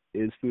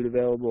is food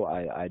available,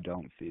 I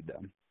don't feed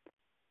them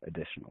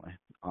additionally.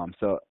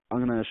 So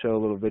I'm going to show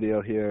a little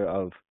video here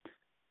of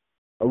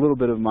a little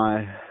bit of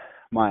my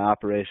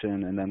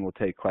operation, and then we'll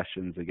take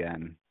questions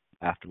again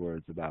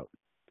afterwards about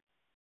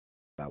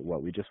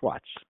what we just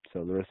watched. So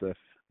Larissa,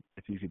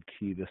 if you could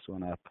key this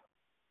one up,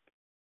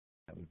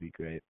 that would be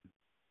great.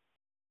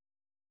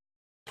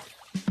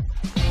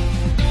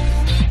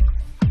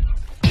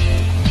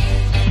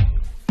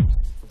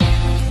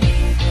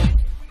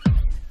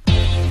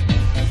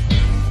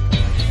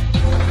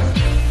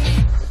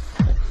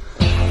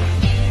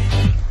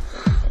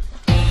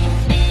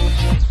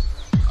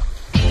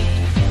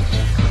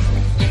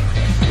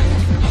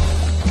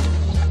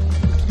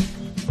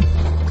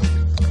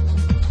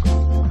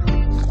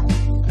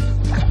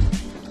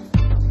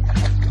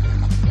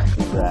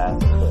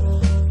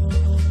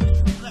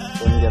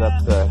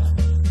 Up to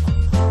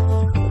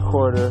a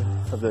quarter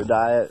of their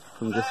diet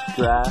from just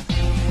grass.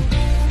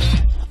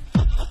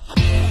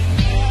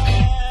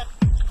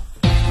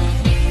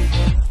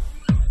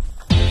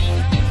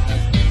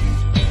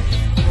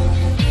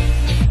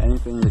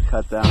 Anything to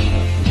cut down on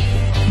the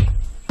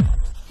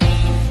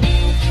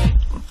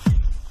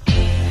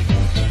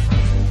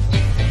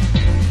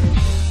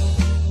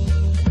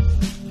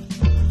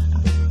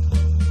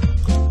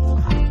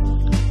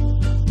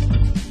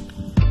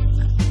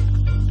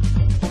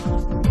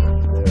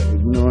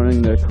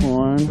their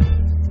corn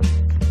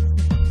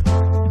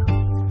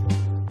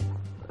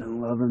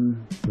and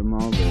loving the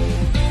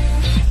mulberries.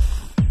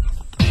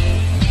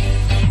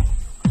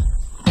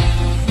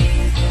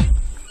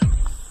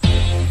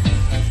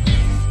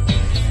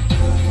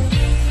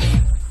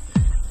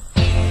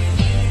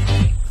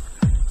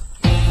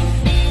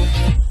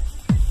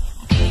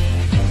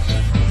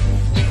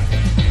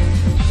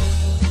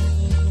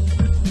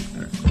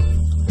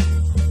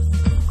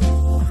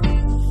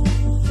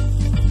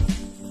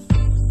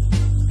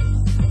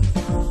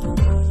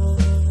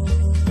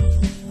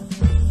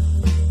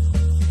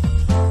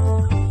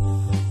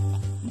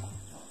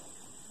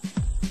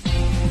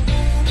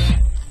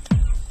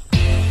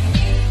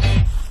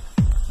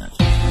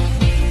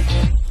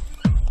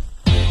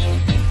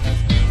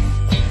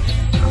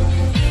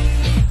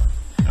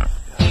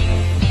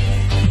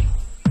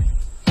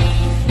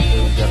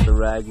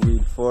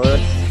 Ragweed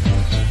forest,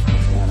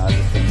 and I've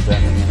just been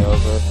bending it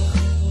over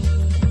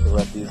to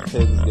let these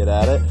pigs get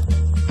at it,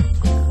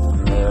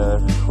 and they're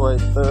quite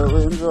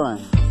thoroughly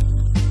enjoying.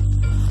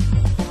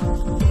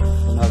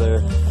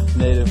 Another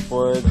native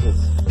forage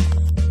is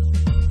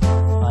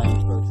high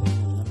in protein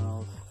and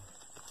minerals.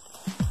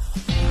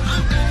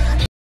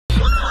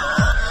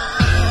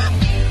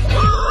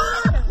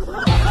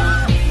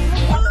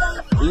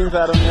 You can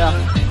pet them,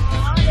 yeah.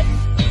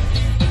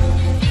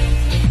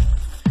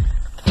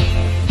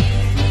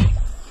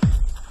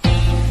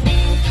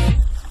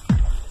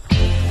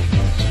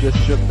 Just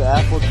shook the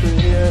apple tree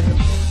here.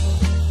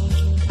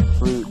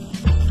 Fruit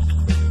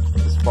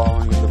is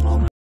falling at the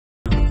moment.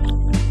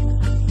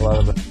 A lot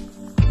of it.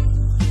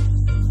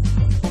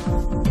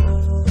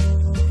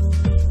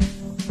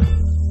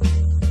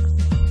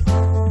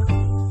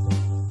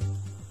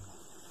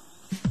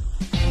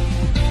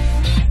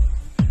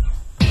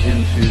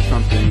 Into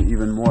something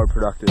even more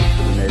productive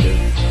for the native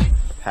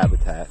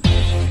habitat.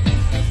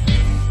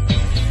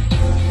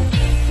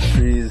 The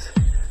trees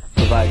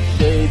provide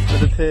shade for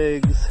the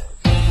pigs,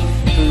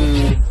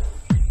 food,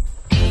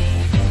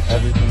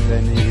 everything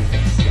they need.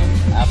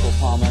 Some apple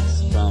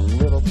pomace from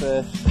little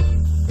fish,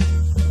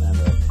 and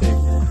a pig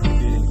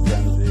feeding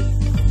frenzy.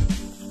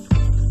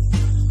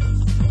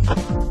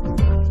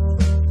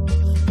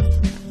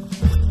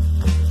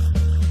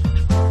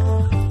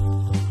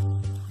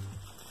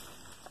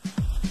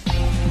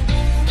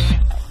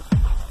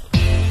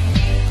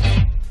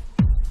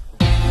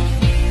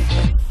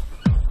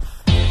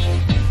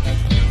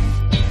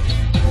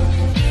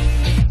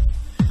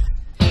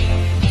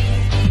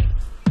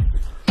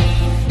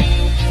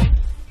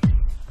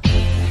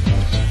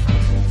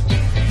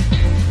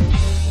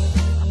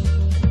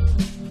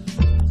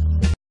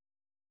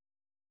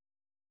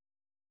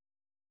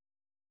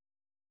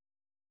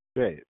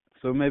 Great.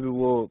 So maybe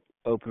we'll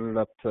open it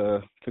up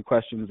to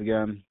questions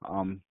again.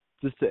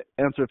 Just to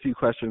answer a few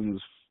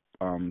questions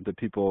that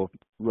people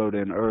wrote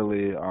in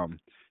early.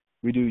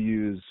 We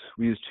use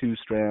 2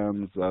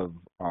 strands of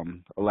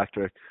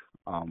electric.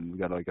 We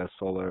got like a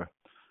solar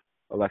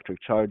electric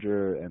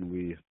charger, and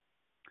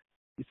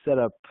I set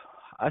up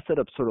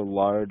sort of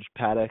large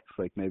paddocks,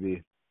 like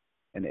maybe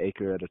an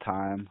acre at a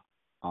time,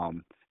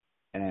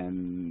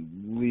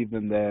 and leave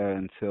them there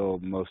until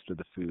most of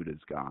the food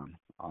is gone.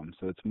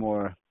 So it's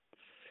more.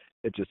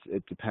 It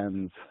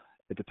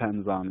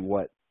depends on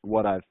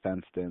what I've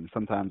fenced in.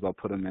 Sometimes I'll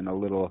put them in a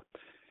little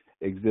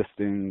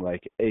existing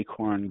like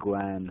acorn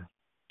glen,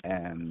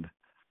 and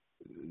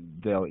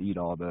they'll eat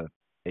all the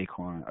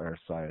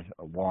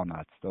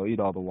walnuts. They'll eat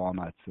all the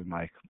walnuts in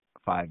like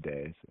 5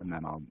 days, and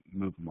then I'll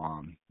move them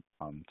on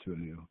to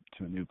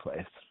a new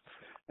place.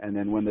 And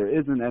then when there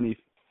isn't any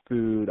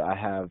food, I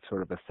have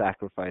sort of a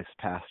sacrifice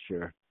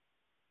pasture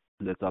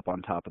that's up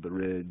on top of the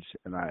ridge,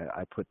 and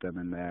I put them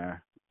in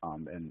there.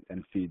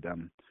 And feed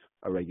them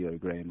a regular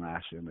grain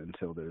ration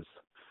until there's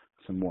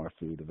some more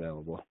food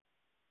available.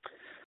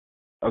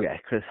 Okay,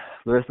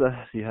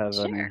 Larissa, do you have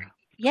any?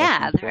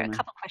 Yeah, there are a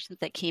couple questions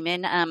that came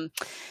in.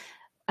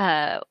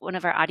 One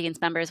of our audience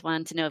members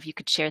wanted to know if you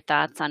could share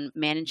thoughts on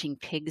managing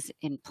pigs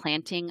in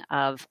planting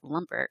of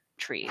lumber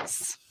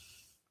trees.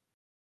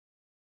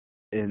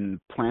 In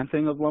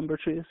planting of lumber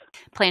trees?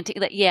 Planting,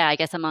 yeah, I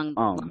guess among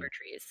lumber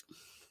trees.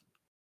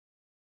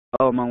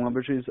 Oh, among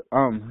lumber trees?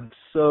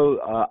 So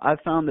I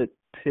found that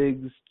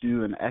pigs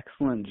do an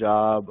excellent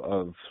job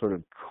of sort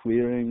of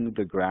clearing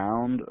the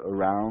ground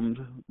around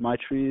my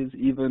trees.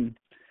 Even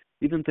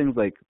things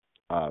like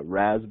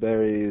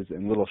raspberries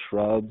and little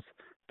shrubs,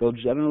 they'll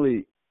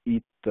generally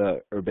eat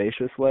the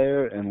herbaceous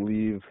layer and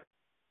leave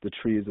the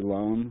trees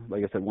alone,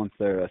 like I said, once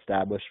they're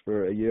established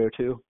for a year or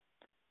two.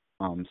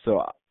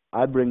 So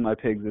I bring my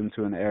pigs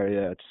into an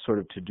area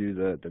to do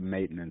the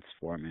maintenance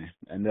for me,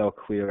 and they'll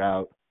clear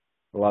out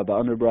a lot of the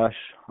underbrush.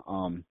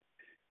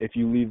 If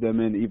you leave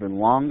them in even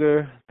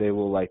longer, they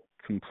will like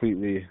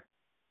completely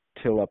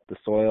till up the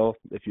soil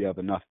if you have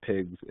enough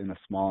pigs in a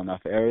small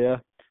enough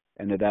area.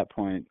 And at that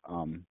point,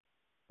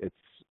 it's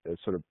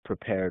sort of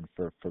prepared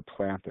for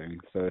planting.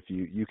 So if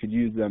you could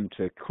use them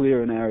to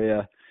clear an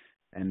area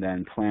and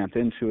then plant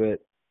into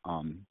it,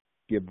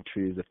 give the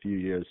trees a few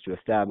years to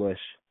establish,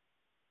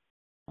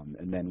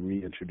 and then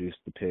reintroduce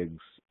the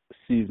pigs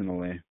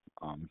seasonally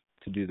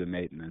to do the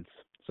maintenance.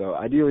 So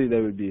ideally,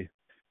 they would be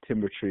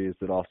timber trees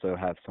that also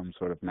have some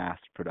sort of mass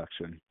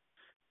production,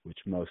 which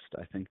most,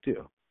 I think,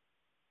 do.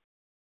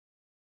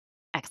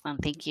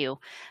 Excellent, thank you.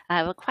 I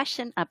have a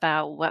question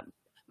about what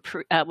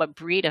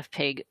breed of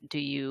pig do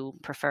you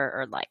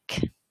prefer or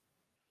like?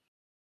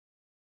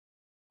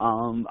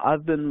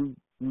 I've been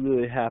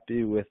really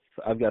happy with.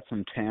 I've got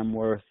some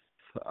Tamworth.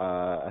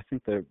 I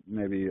think they're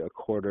maybe a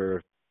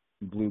quarter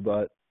blue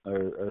butt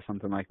or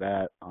something like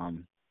that.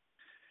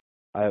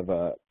 I have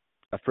a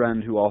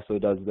friend who also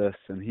does this,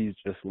 and he's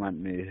just lent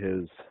me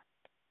his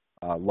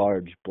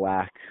large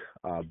black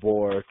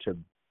boar to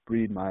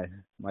breed my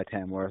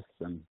Tamworths,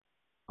 and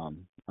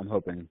I'm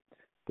hoping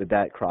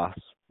that cross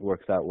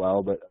works out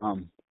well. But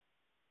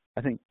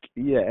I think,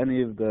 yeah,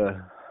 any of the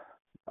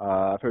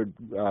I've heard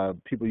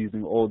people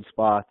using old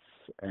spots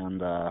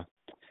and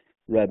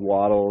red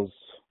wattles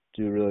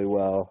do really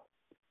well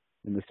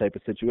in this type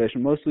of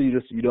situation. Mostly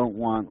you don't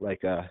want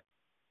like a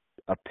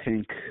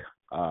pink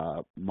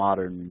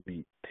modern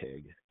meat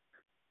pig,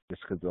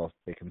 just because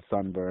they can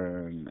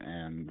sunburn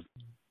and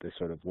they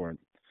sort of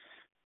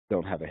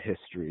don't have a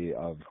history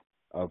of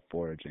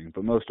foraging.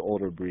 But most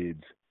older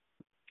breeds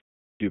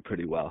do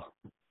pretty well.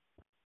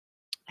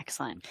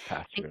 Excellent.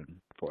 Pasture and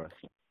forest.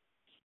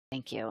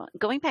 Thank you.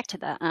 Going back to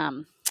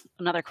the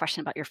Another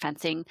question about your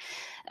fencing,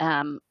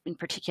 in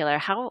particular,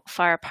 how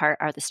far apart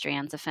are the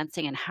strands of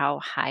fencing and how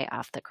high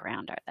off the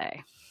ground are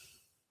they?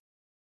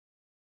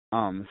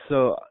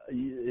 So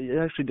it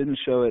actually didn't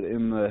show it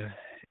in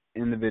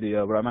the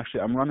video, but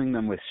I'm running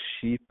them with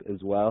sheep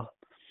as well.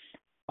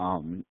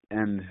 And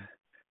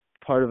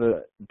part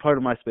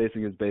of my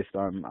spacing is based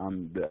on I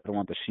don't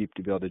want the sheep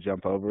to be able to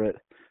jump over it,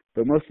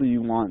 but mostly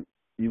you want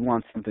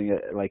something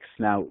at like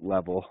snout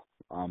level,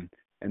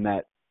 and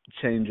that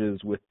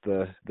changes with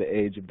the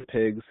age of the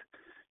pigs.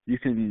 You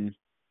can,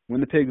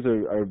 when the pigs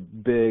are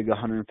big,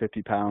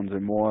 150 pounds or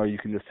more, you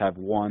can just have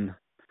one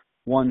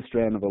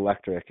strand of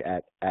electric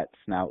at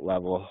snout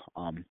level.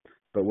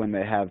 But when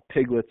they have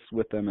piglets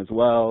with them as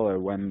well, or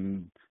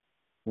when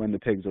the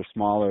pigs are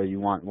smaller, you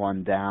want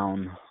one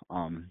down.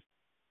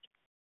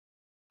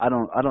 I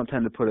don't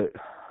tend to put it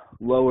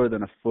lower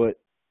than a foot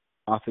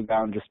off the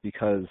ground, just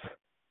because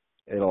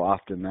it'll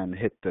often then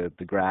hit the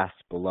grass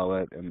below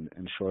it and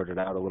short it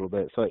out a little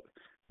bit. So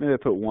maybe I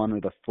put one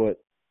at a foot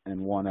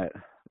and one at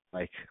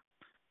like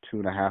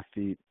 2.5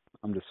 feet.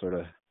 I'm just sort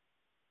of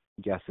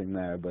guessing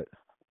there, but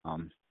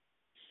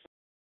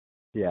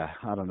yeah,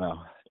 I don't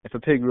know. If a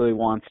pig really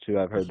wants to,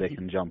 I've heard they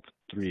can jump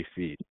 3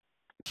 feet.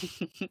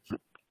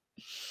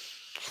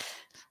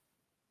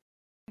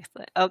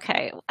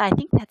 Okay, I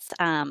think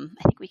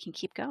we can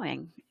keep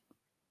going.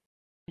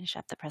 Finish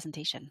up the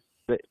presentation.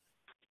 Great.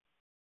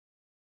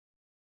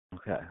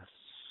 Okay,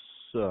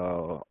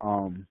 so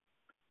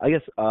I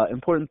guess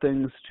important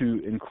things to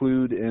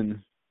include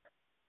in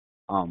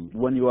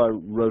when you are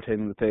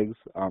rotating the pigs.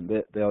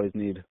 They always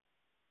need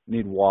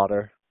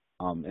water,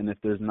 and if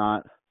there's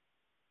not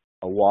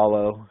a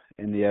wallow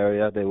in the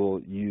area, they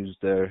will use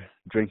their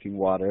drinking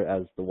water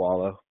as the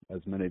wallow,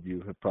 as many of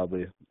you have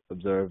probably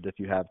observed if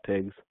you have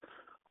pigs.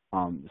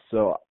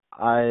 So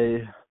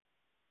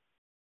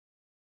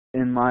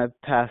in my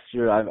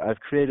pasture, I've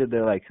created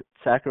their like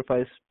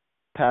sacrifice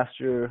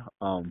pasture.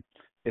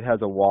 It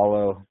has a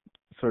wallow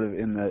sort of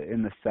in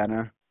the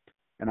center,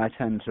 and I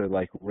tend to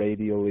like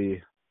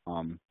radially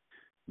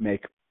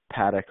make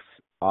paddocks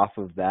off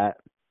of that.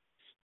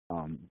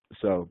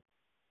 So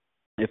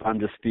if I'm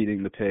just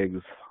feeding the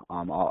pigs,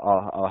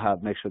 I'll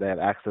make sure they have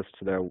access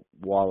to their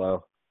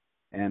wallow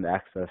and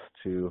access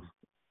to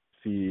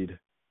feed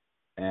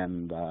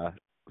and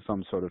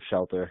some sort of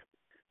shelter,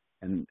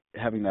 and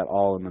having that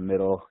all in the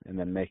middle, and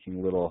then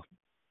making little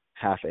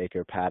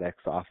half-acre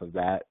paddocks off of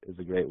that is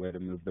a great way to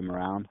move them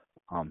around.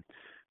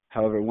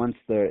 However, once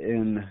they're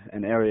in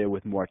an area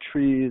with more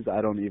trees,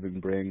 I don't even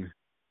bring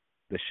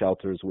the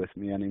shelters with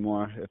me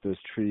anymore. If there's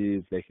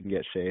trees, they can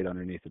get shade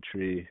underneath a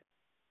tree.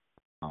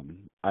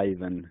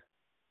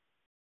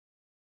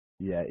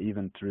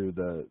 Even through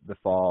the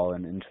fall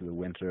and into the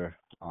winter,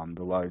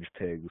 the large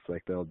pigs,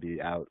 like they'll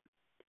be out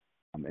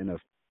in a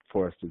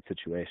forested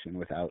situation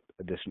without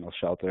additional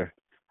shelter.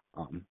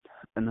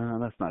 And no,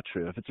 that's not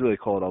true. If it's really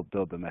cold, I'll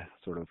build them a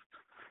sort of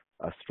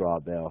a straw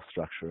bale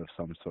structure of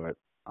some sort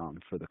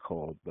for the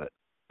cold, but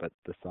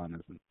the sun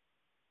isn't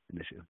an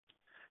issue.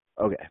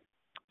 Okay,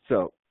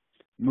 so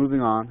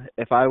moving on.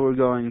 If I were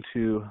going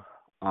to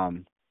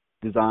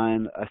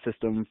design a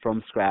system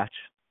from scratch,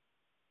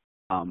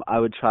 I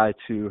would try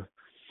to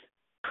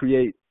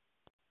create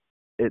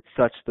it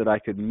such that I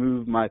could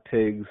move my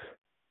pigs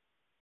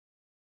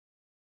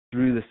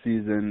through the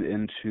season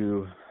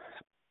into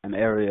an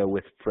area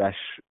with fresh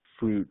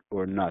fruit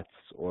or nuts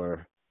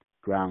or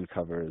ground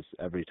covers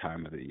every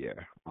time of the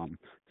year.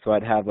 So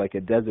I'd have like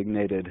a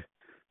designated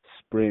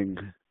spring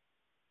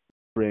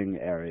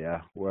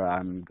area where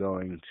I'm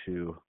going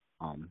to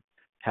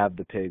have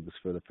the pigs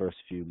for the first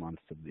few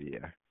months of the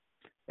year.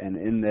 And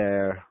in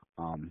there,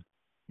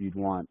 you'd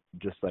want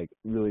just like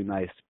really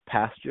nice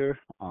pasture.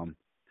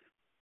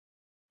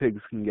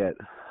 Pigs can get,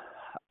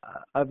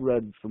 I've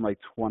read, from like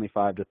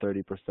 25 to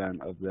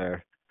 30% of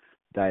their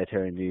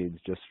dietary needs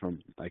just from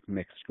like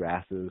mixed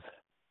grasses.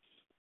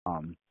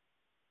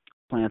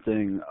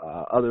 Planting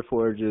other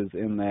forages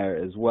in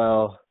there as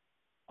well,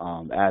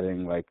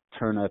 adding like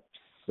turnips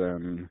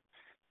and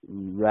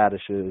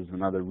radishes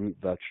and other root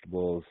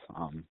vegetables,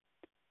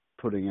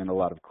 putting in a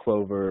lot of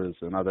clovers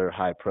and other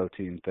high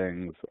protein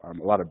things, a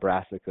lot of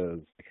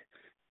brassicas,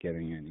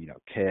 getting in,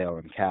 kale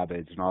and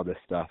cabbage and all this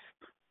stuff.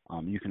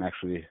 You can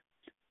actually,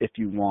 if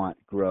you want,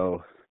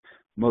 grow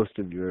most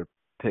of your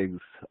pigs'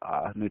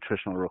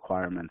 nutritional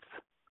requirements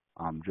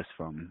just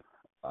from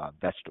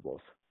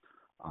vegetables.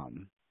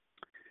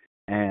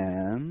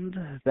 And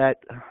that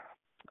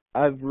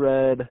I've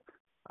read,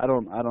 I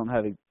don't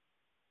have it,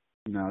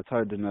 it's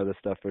hard to know this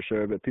stuff for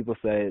sure, but people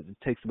say it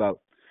takes about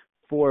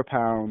 4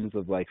 pounds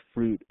of like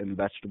fruit and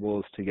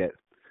vegetables to get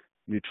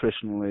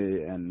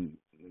nutritionally and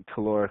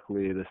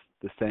calorically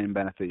the same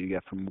benefit you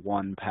get from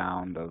 1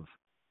 pound of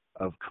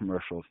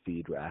commercial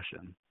feed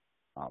ration.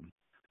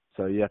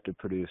 So you have to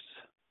produce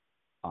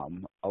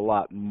a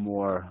lot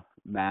more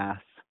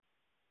mass,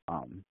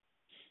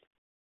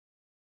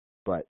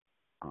 but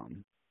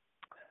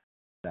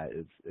that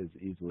is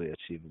easily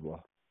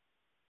achievable.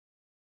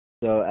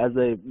 So as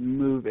they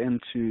move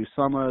into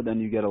summer, then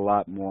you get a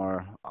lot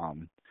more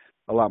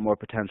a lot more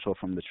potential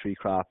from the tree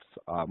crops.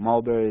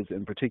 Mulberries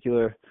in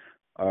particular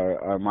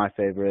are my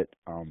favorite.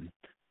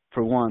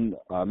 For one,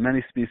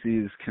 many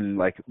species can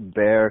like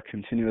bear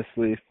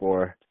continuously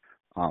for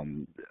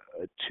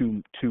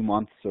 2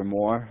 months or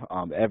more,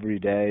 every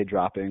day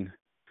dropping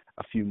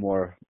a few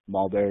more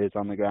mulberries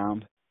on the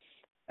ground.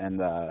 And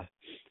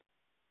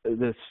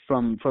this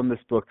from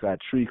this book,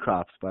 Tree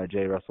Crops by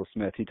J. Russell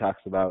Smith, he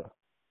talks about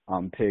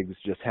pigs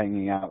just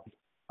hanging out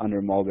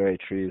under mulberry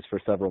trees for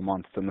several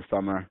months in the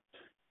summer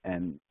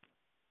and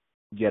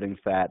getting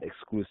fat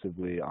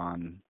exclusively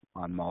on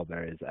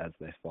mulberries as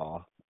they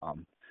fall.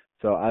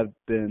 So I've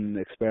been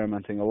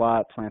experimenting a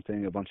lot,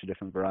 planting a bunch of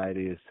different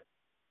varieties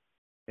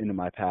into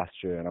my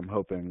pasture, and I'm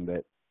hoping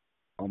that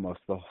almost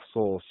the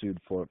sole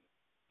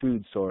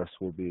food source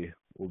will be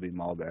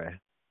mulberry.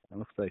 It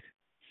looks like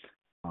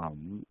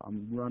I'm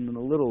running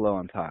a little low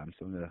on time,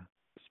 so I'm going to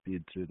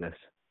speed through this.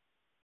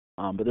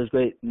 But there's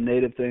great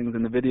native things.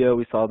 In the video,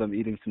 we saw them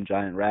eating some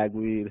giant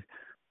ragweed.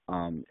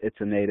 It's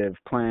a native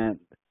plant,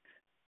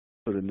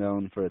 sort of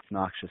known for its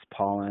noxious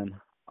pollen.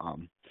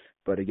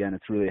 But again,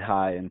 it's really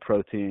high in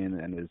protein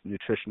and is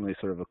nutritionally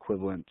sort of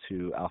equivalent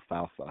to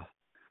alfalfa.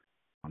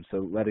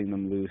 So letting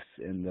them loose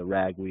in the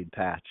ragweed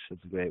patch is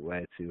a great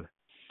way to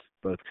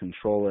both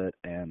control it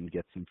and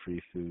get some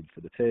free food for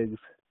the pigs.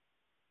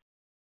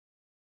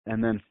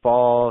 And then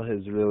fall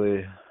is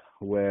really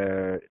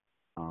where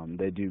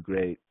they do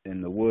great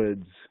in the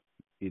woods,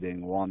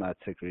 eating walnuts,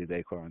 hickories,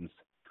 acorns.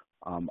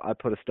 I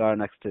put a star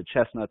next to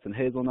chestnuts and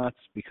hazelnuts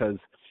because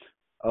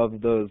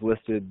of those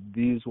listed,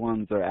 these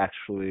ones are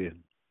actually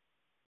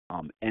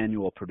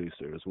annual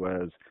producers,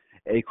 whereas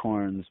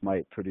acorns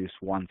might produce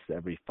once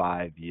every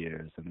 5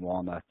 years, and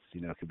walnuts,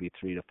 could be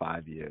 3 to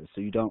 5 years.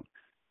 So you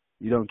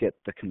don't get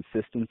the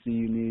consistency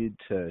you need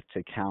to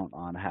count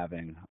on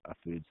having a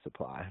food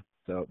supply.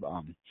 So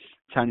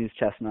Chinese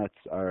chestnuts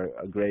are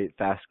a great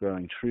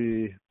fast-growing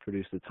tree,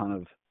 produce a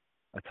ton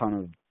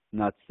of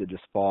nuts that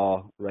just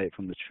fall right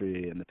from the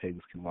tree, and the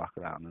pigs can walk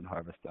around and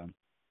harvest them.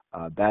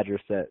 Badger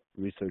Set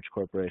Research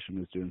Corporation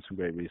is doing some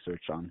great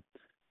research on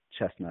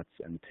chestnuts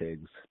and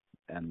pigs,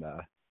 and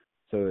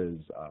so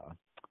is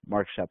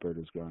Mark Shepard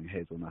is growing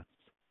hazelnuts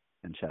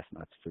and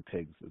chestnuts for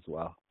pigs as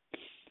well.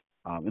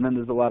 And then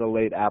there's a lot of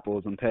late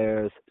apples and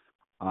pears.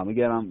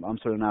 Again, I'm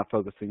sort of now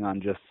focusing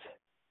on just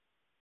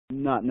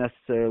not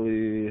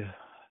necessarily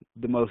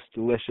the most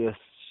delicious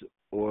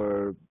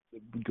or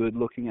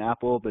good-looking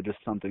apple, but just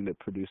something that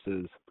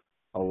produces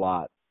a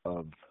lot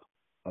of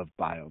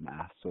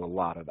biomass, so a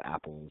lot of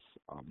apples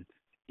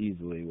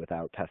easily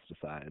without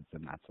pesticides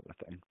and that sort of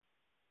thing.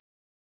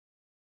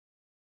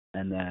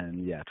 And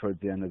then,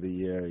 towards the end of the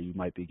year, you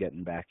might be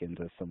getting back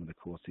into some of the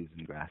cool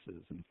season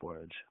grasses and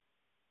forage.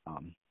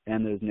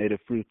 And there's native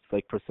fruits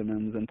like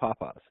persimmons and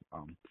pawpaws,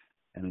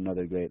 and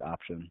another great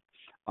option.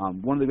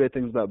 One of the great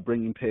things about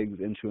bringing pigs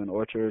into an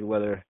orchard,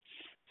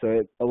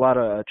 a lot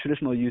of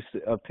traditional use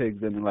of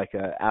pigs in like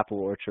an apple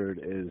orchard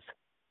is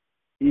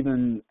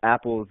even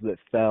apples that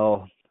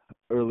fell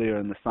earlier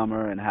in the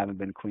summer and haven't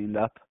been cleaned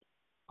up.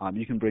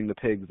 You can bring the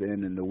pigs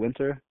in the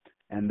winter,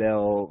 and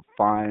they'll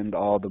find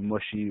all the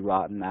mushy,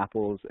 rotten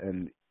apples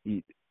and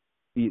eat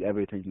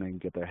everything they can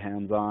get their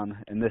hands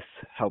on. And this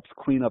helps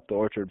clean up the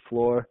orchard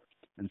floor,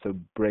 and so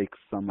breaks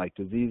some like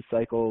disease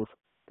cycles.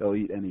 They'll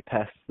eat any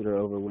pests that are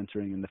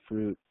overwintering in the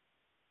fruit,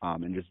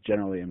 and just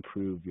generally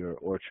improve your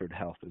orchard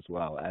health as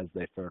well as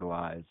they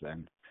fertilize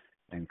and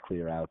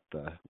clear out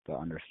the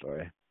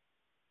understory.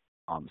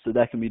 So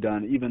that can be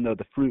done even though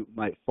the fruit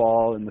might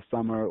fall in the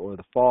summer or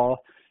the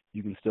fall.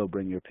 You can still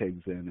bring your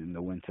pigs in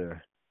the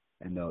winter,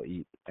 and they'll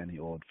eat any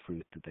old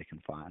fruit that they can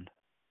find.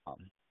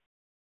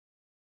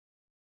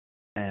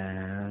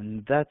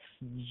 And that's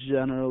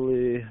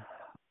generally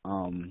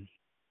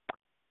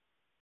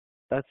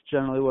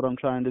what I'm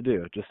trying to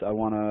do. I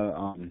want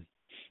to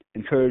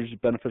encourage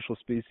beneficial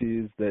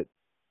species that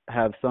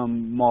have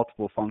some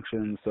multiple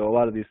functions. So a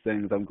lot of these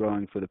things I'm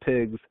growing for the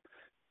pigs,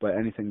 but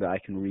anything that I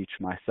can reach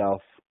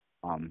myself,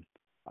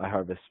 I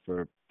harvest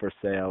for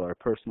sale or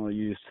personal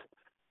use.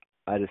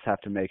 I just have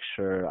to make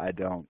sure I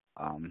don't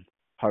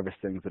harvest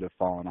things that have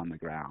fallen on the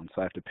ground.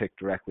 So I have to pick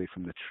directly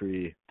from the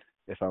tree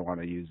if I want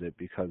to use it,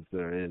 because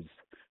there is,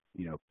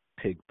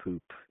 pig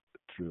poop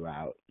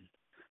throughout.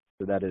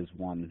 So that is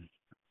one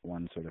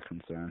sort of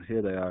concern.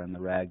 Here they are in the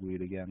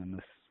ragweed again in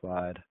this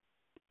slide.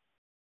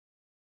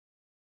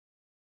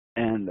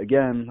 And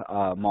again,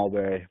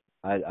 mulberry.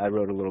 I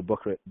wrote a little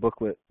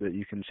booklet that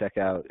you can check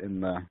out in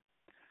the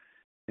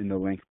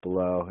link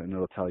below, and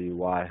it'll tell you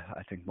why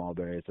I think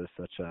mulberries are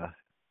such a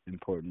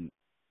important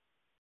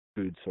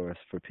food source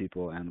for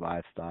people and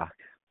livestock.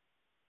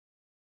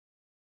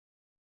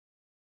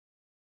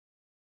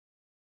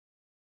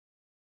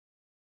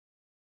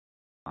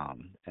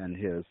 And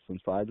here's some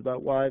slides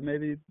about why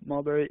maybe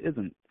mulberry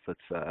isn't such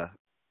a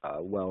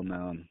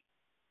well-known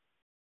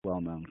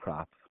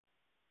crop.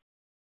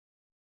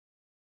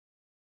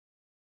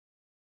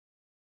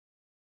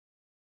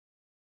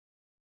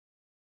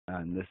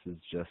 And this is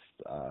just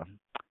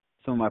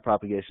some of my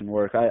propagation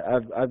work.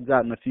 I've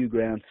gotten a few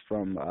grants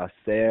from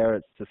SARE,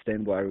 it's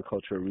Sustainable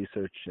Agriculture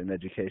Research and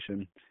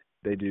Education.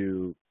 They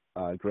do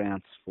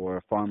grants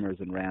for farmers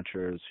and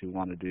ranchers who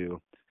want to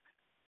do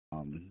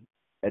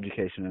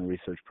education and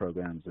research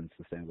programs in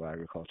sustainable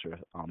agriculture.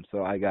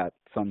 So I got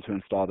some to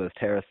install those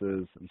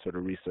terraces and sort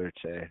of research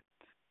a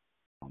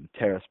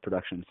terrace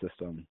production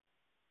system.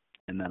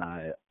 And then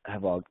I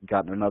have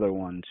gotten another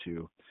one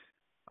to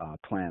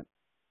plant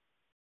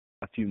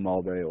a few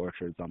mulberry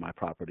orchards on my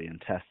property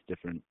and test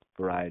different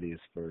varieties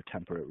for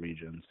temperate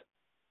regions.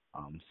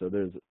 So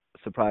there's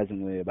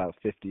surprisingly about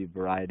 50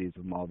 varieties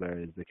of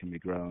mulberries that can be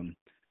grown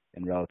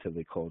in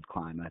relatively cold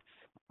climates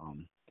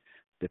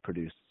that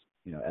produce,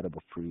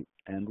 edible fruit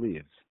and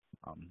leaves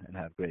and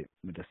have great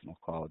medicinal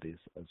qualities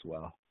as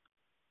well.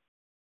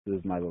 This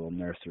is my little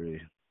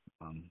nursery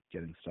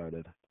getting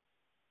started.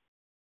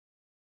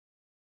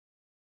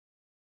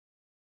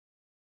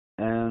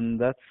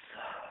 And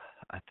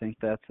I think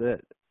that's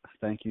it.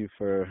 Thank you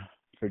for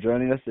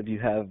joining us. If you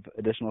have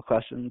additional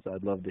questions,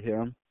 I'd love to hear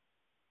them.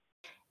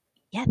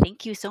 Yeah,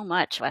 thank you so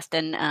much,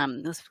 Weston.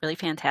 It was really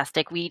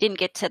fantastic. We didn't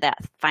get to that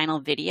final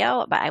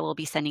video, but I will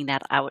be sending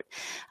that out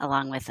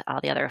along with all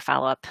the other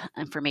follow-up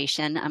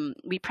information.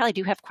 We probably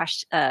do have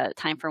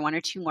time for one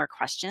or two more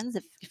questions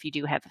if you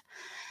do have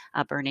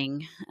a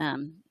burning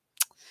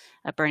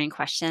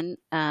question.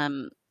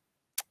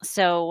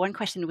 So one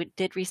question we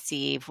did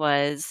receive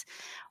was,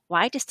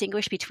 why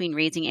distinguish between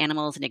raising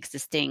animals in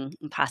existing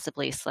and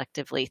possibly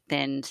selectively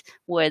thinned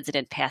woods and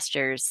in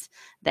pastures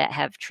that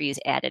have trees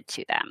added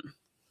to them?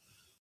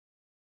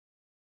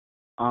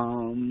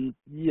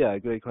 Yeah,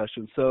 great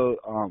question. So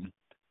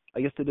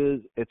I guess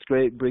it's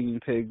great bringing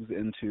pigs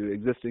into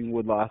existing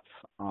woodlots.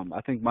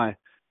 I think my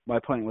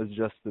point was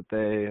just that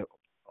they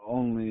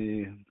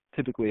only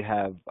typically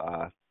have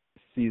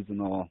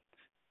seasonal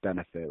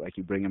benefit, like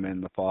you bring them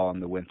in the fall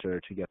and the winter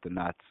to get the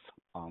nuts,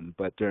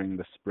 but during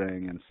the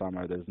spring and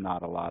summer there's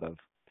not a lot of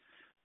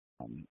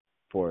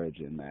forage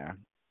in there.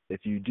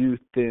 If you do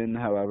thin,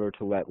 however,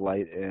 to let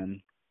light in,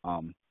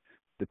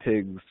 the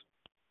pigs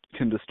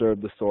can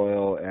disturb the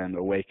soil and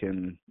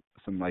awaken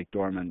some like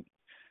dormant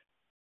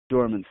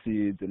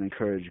seeds and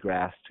encourage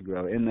grass to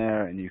grow in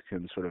there, and you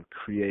can sort of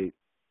create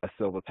a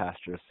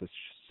silvopasture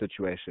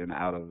situation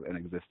out of an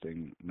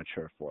existing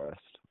mature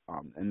forest.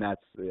 And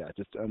that's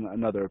just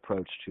another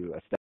approach to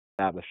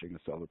establishing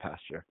a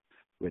silvopasture,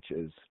 which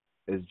is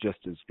just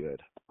as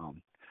good.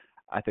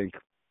 I think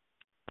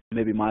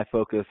maybe my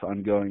focus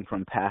on going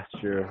from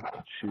pasture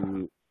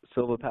to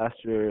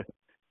silvopasture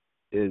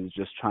is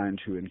just trying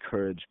to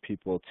encourage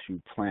people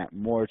to plant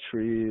more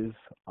trees,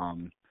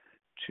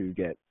 to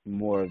get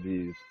more of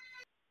these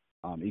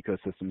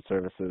ecosystem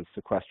services,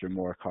 sequester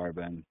more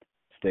carbon,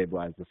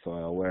 stabilize the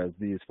soil, whereas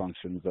these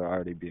functions are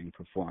already being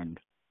performed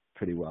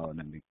pretty well in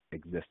an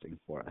existing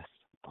forest.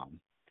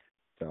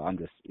 So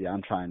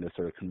I'm trying to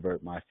sort of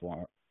convert my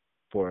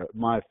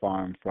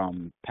farm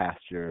from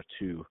pasture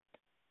to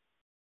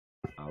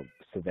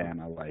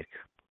savanna-like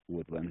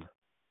woodland.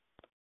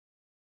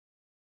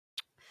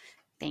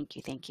 Thank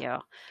you.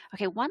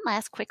 Okay, one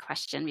last quick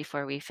question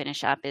before we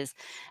finish up is,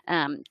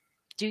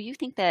 do you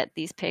think that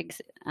these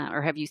pigs,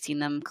 or have you seen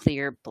them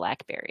clear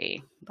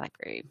blackberry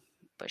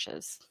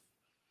bushes?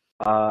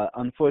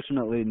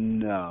 Unfortunately,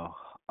 no.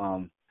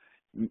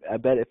 I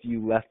bet if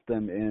you left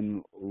them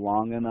in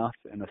long enough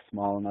in a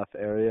small enough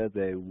area,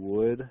 they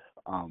would.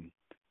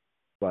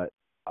 But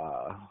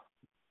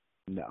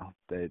no,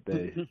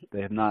 they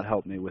have not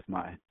helped me with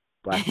my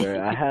blackberry.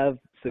 I have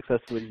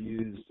successfully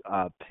used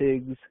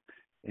pigs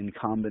in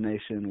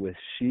combination with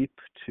sheep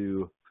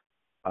to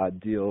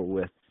deal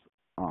with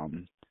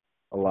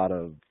a lot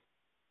of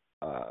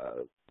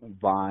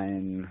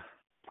vine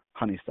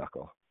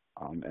honeysuckle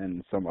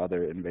and some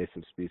other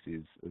invasive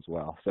species as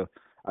well. So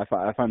I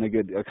find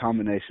a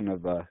combination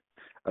of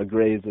a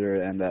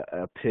grazer and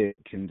a pig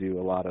can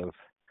do a lot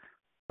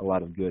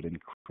of good in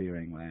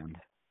clearing land.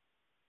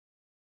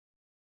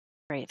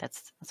 Great,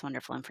 that's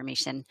wonderful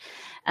information.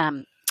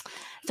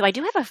 So I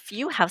do have a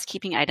few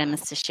housekeeping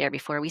items to share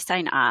before we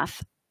sign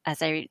off.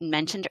 As I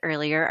mentioned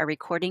earlier, a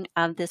recording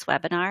of this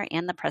webinar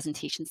and the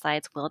presentation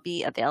slides will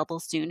be available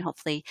soon.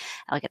 Hopefully,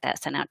 I'll get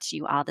that sent out to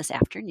you all this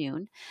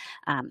afternoon.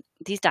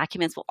 These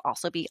documents will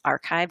also be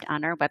archived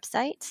on our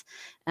website.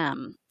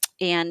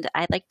 And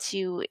I'd like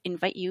to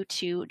invite you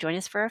to join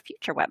us for a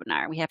future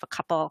webinar. We have a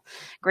couple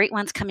great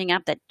ones coming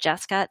up that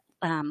just got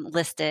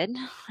listed.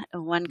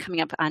 One coming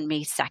up on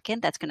May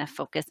 2nd that's going to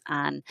focus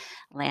on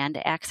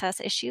land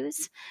access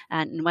issues.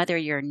 And whether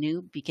you're a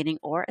new, beginning,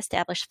 or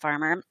established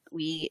farmer,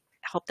 we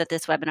hope that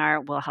this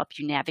webinar will help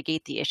you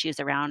navigate the issues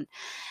around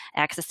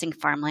accessing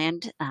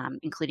farmland,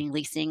 including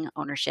leasing,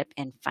 ownership,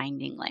 and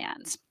finding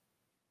lands.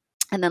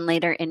 And then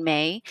later in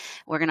May,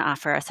 we're going to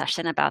offer a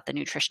session about the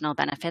nutritional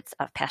benefits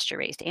of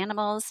pasture-raised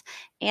animals,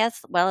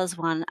 as well as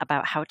one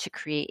about how to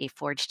create a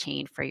forage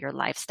chain for your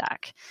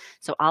livestock.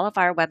 So all of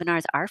our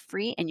webinars are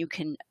free, and you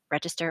can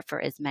register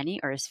for as many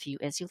or as few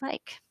as you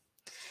like.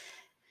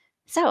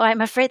 So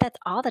I'm afraid that's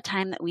all the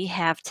time that we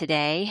have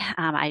today.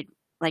 I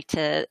like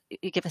to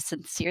give a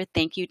sincere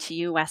thank you to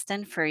you,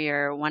 Weston, for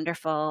your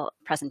wonderful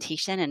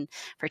presentation and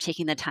for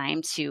taking the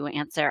time to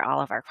answer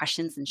all of our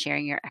questions and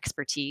sharing your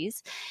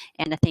expertise.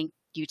 And a thank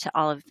you to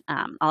all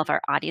of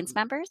our audience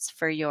members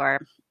for your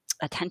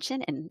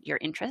attention and your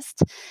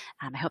interest.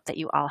 I hope that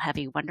you all have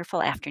a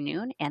wonderful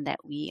afternoon and that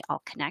we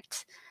all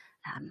connect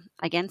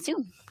again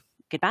soon.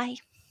 Goodbye.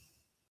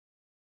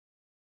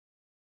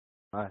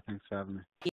 All right, thanks for having me.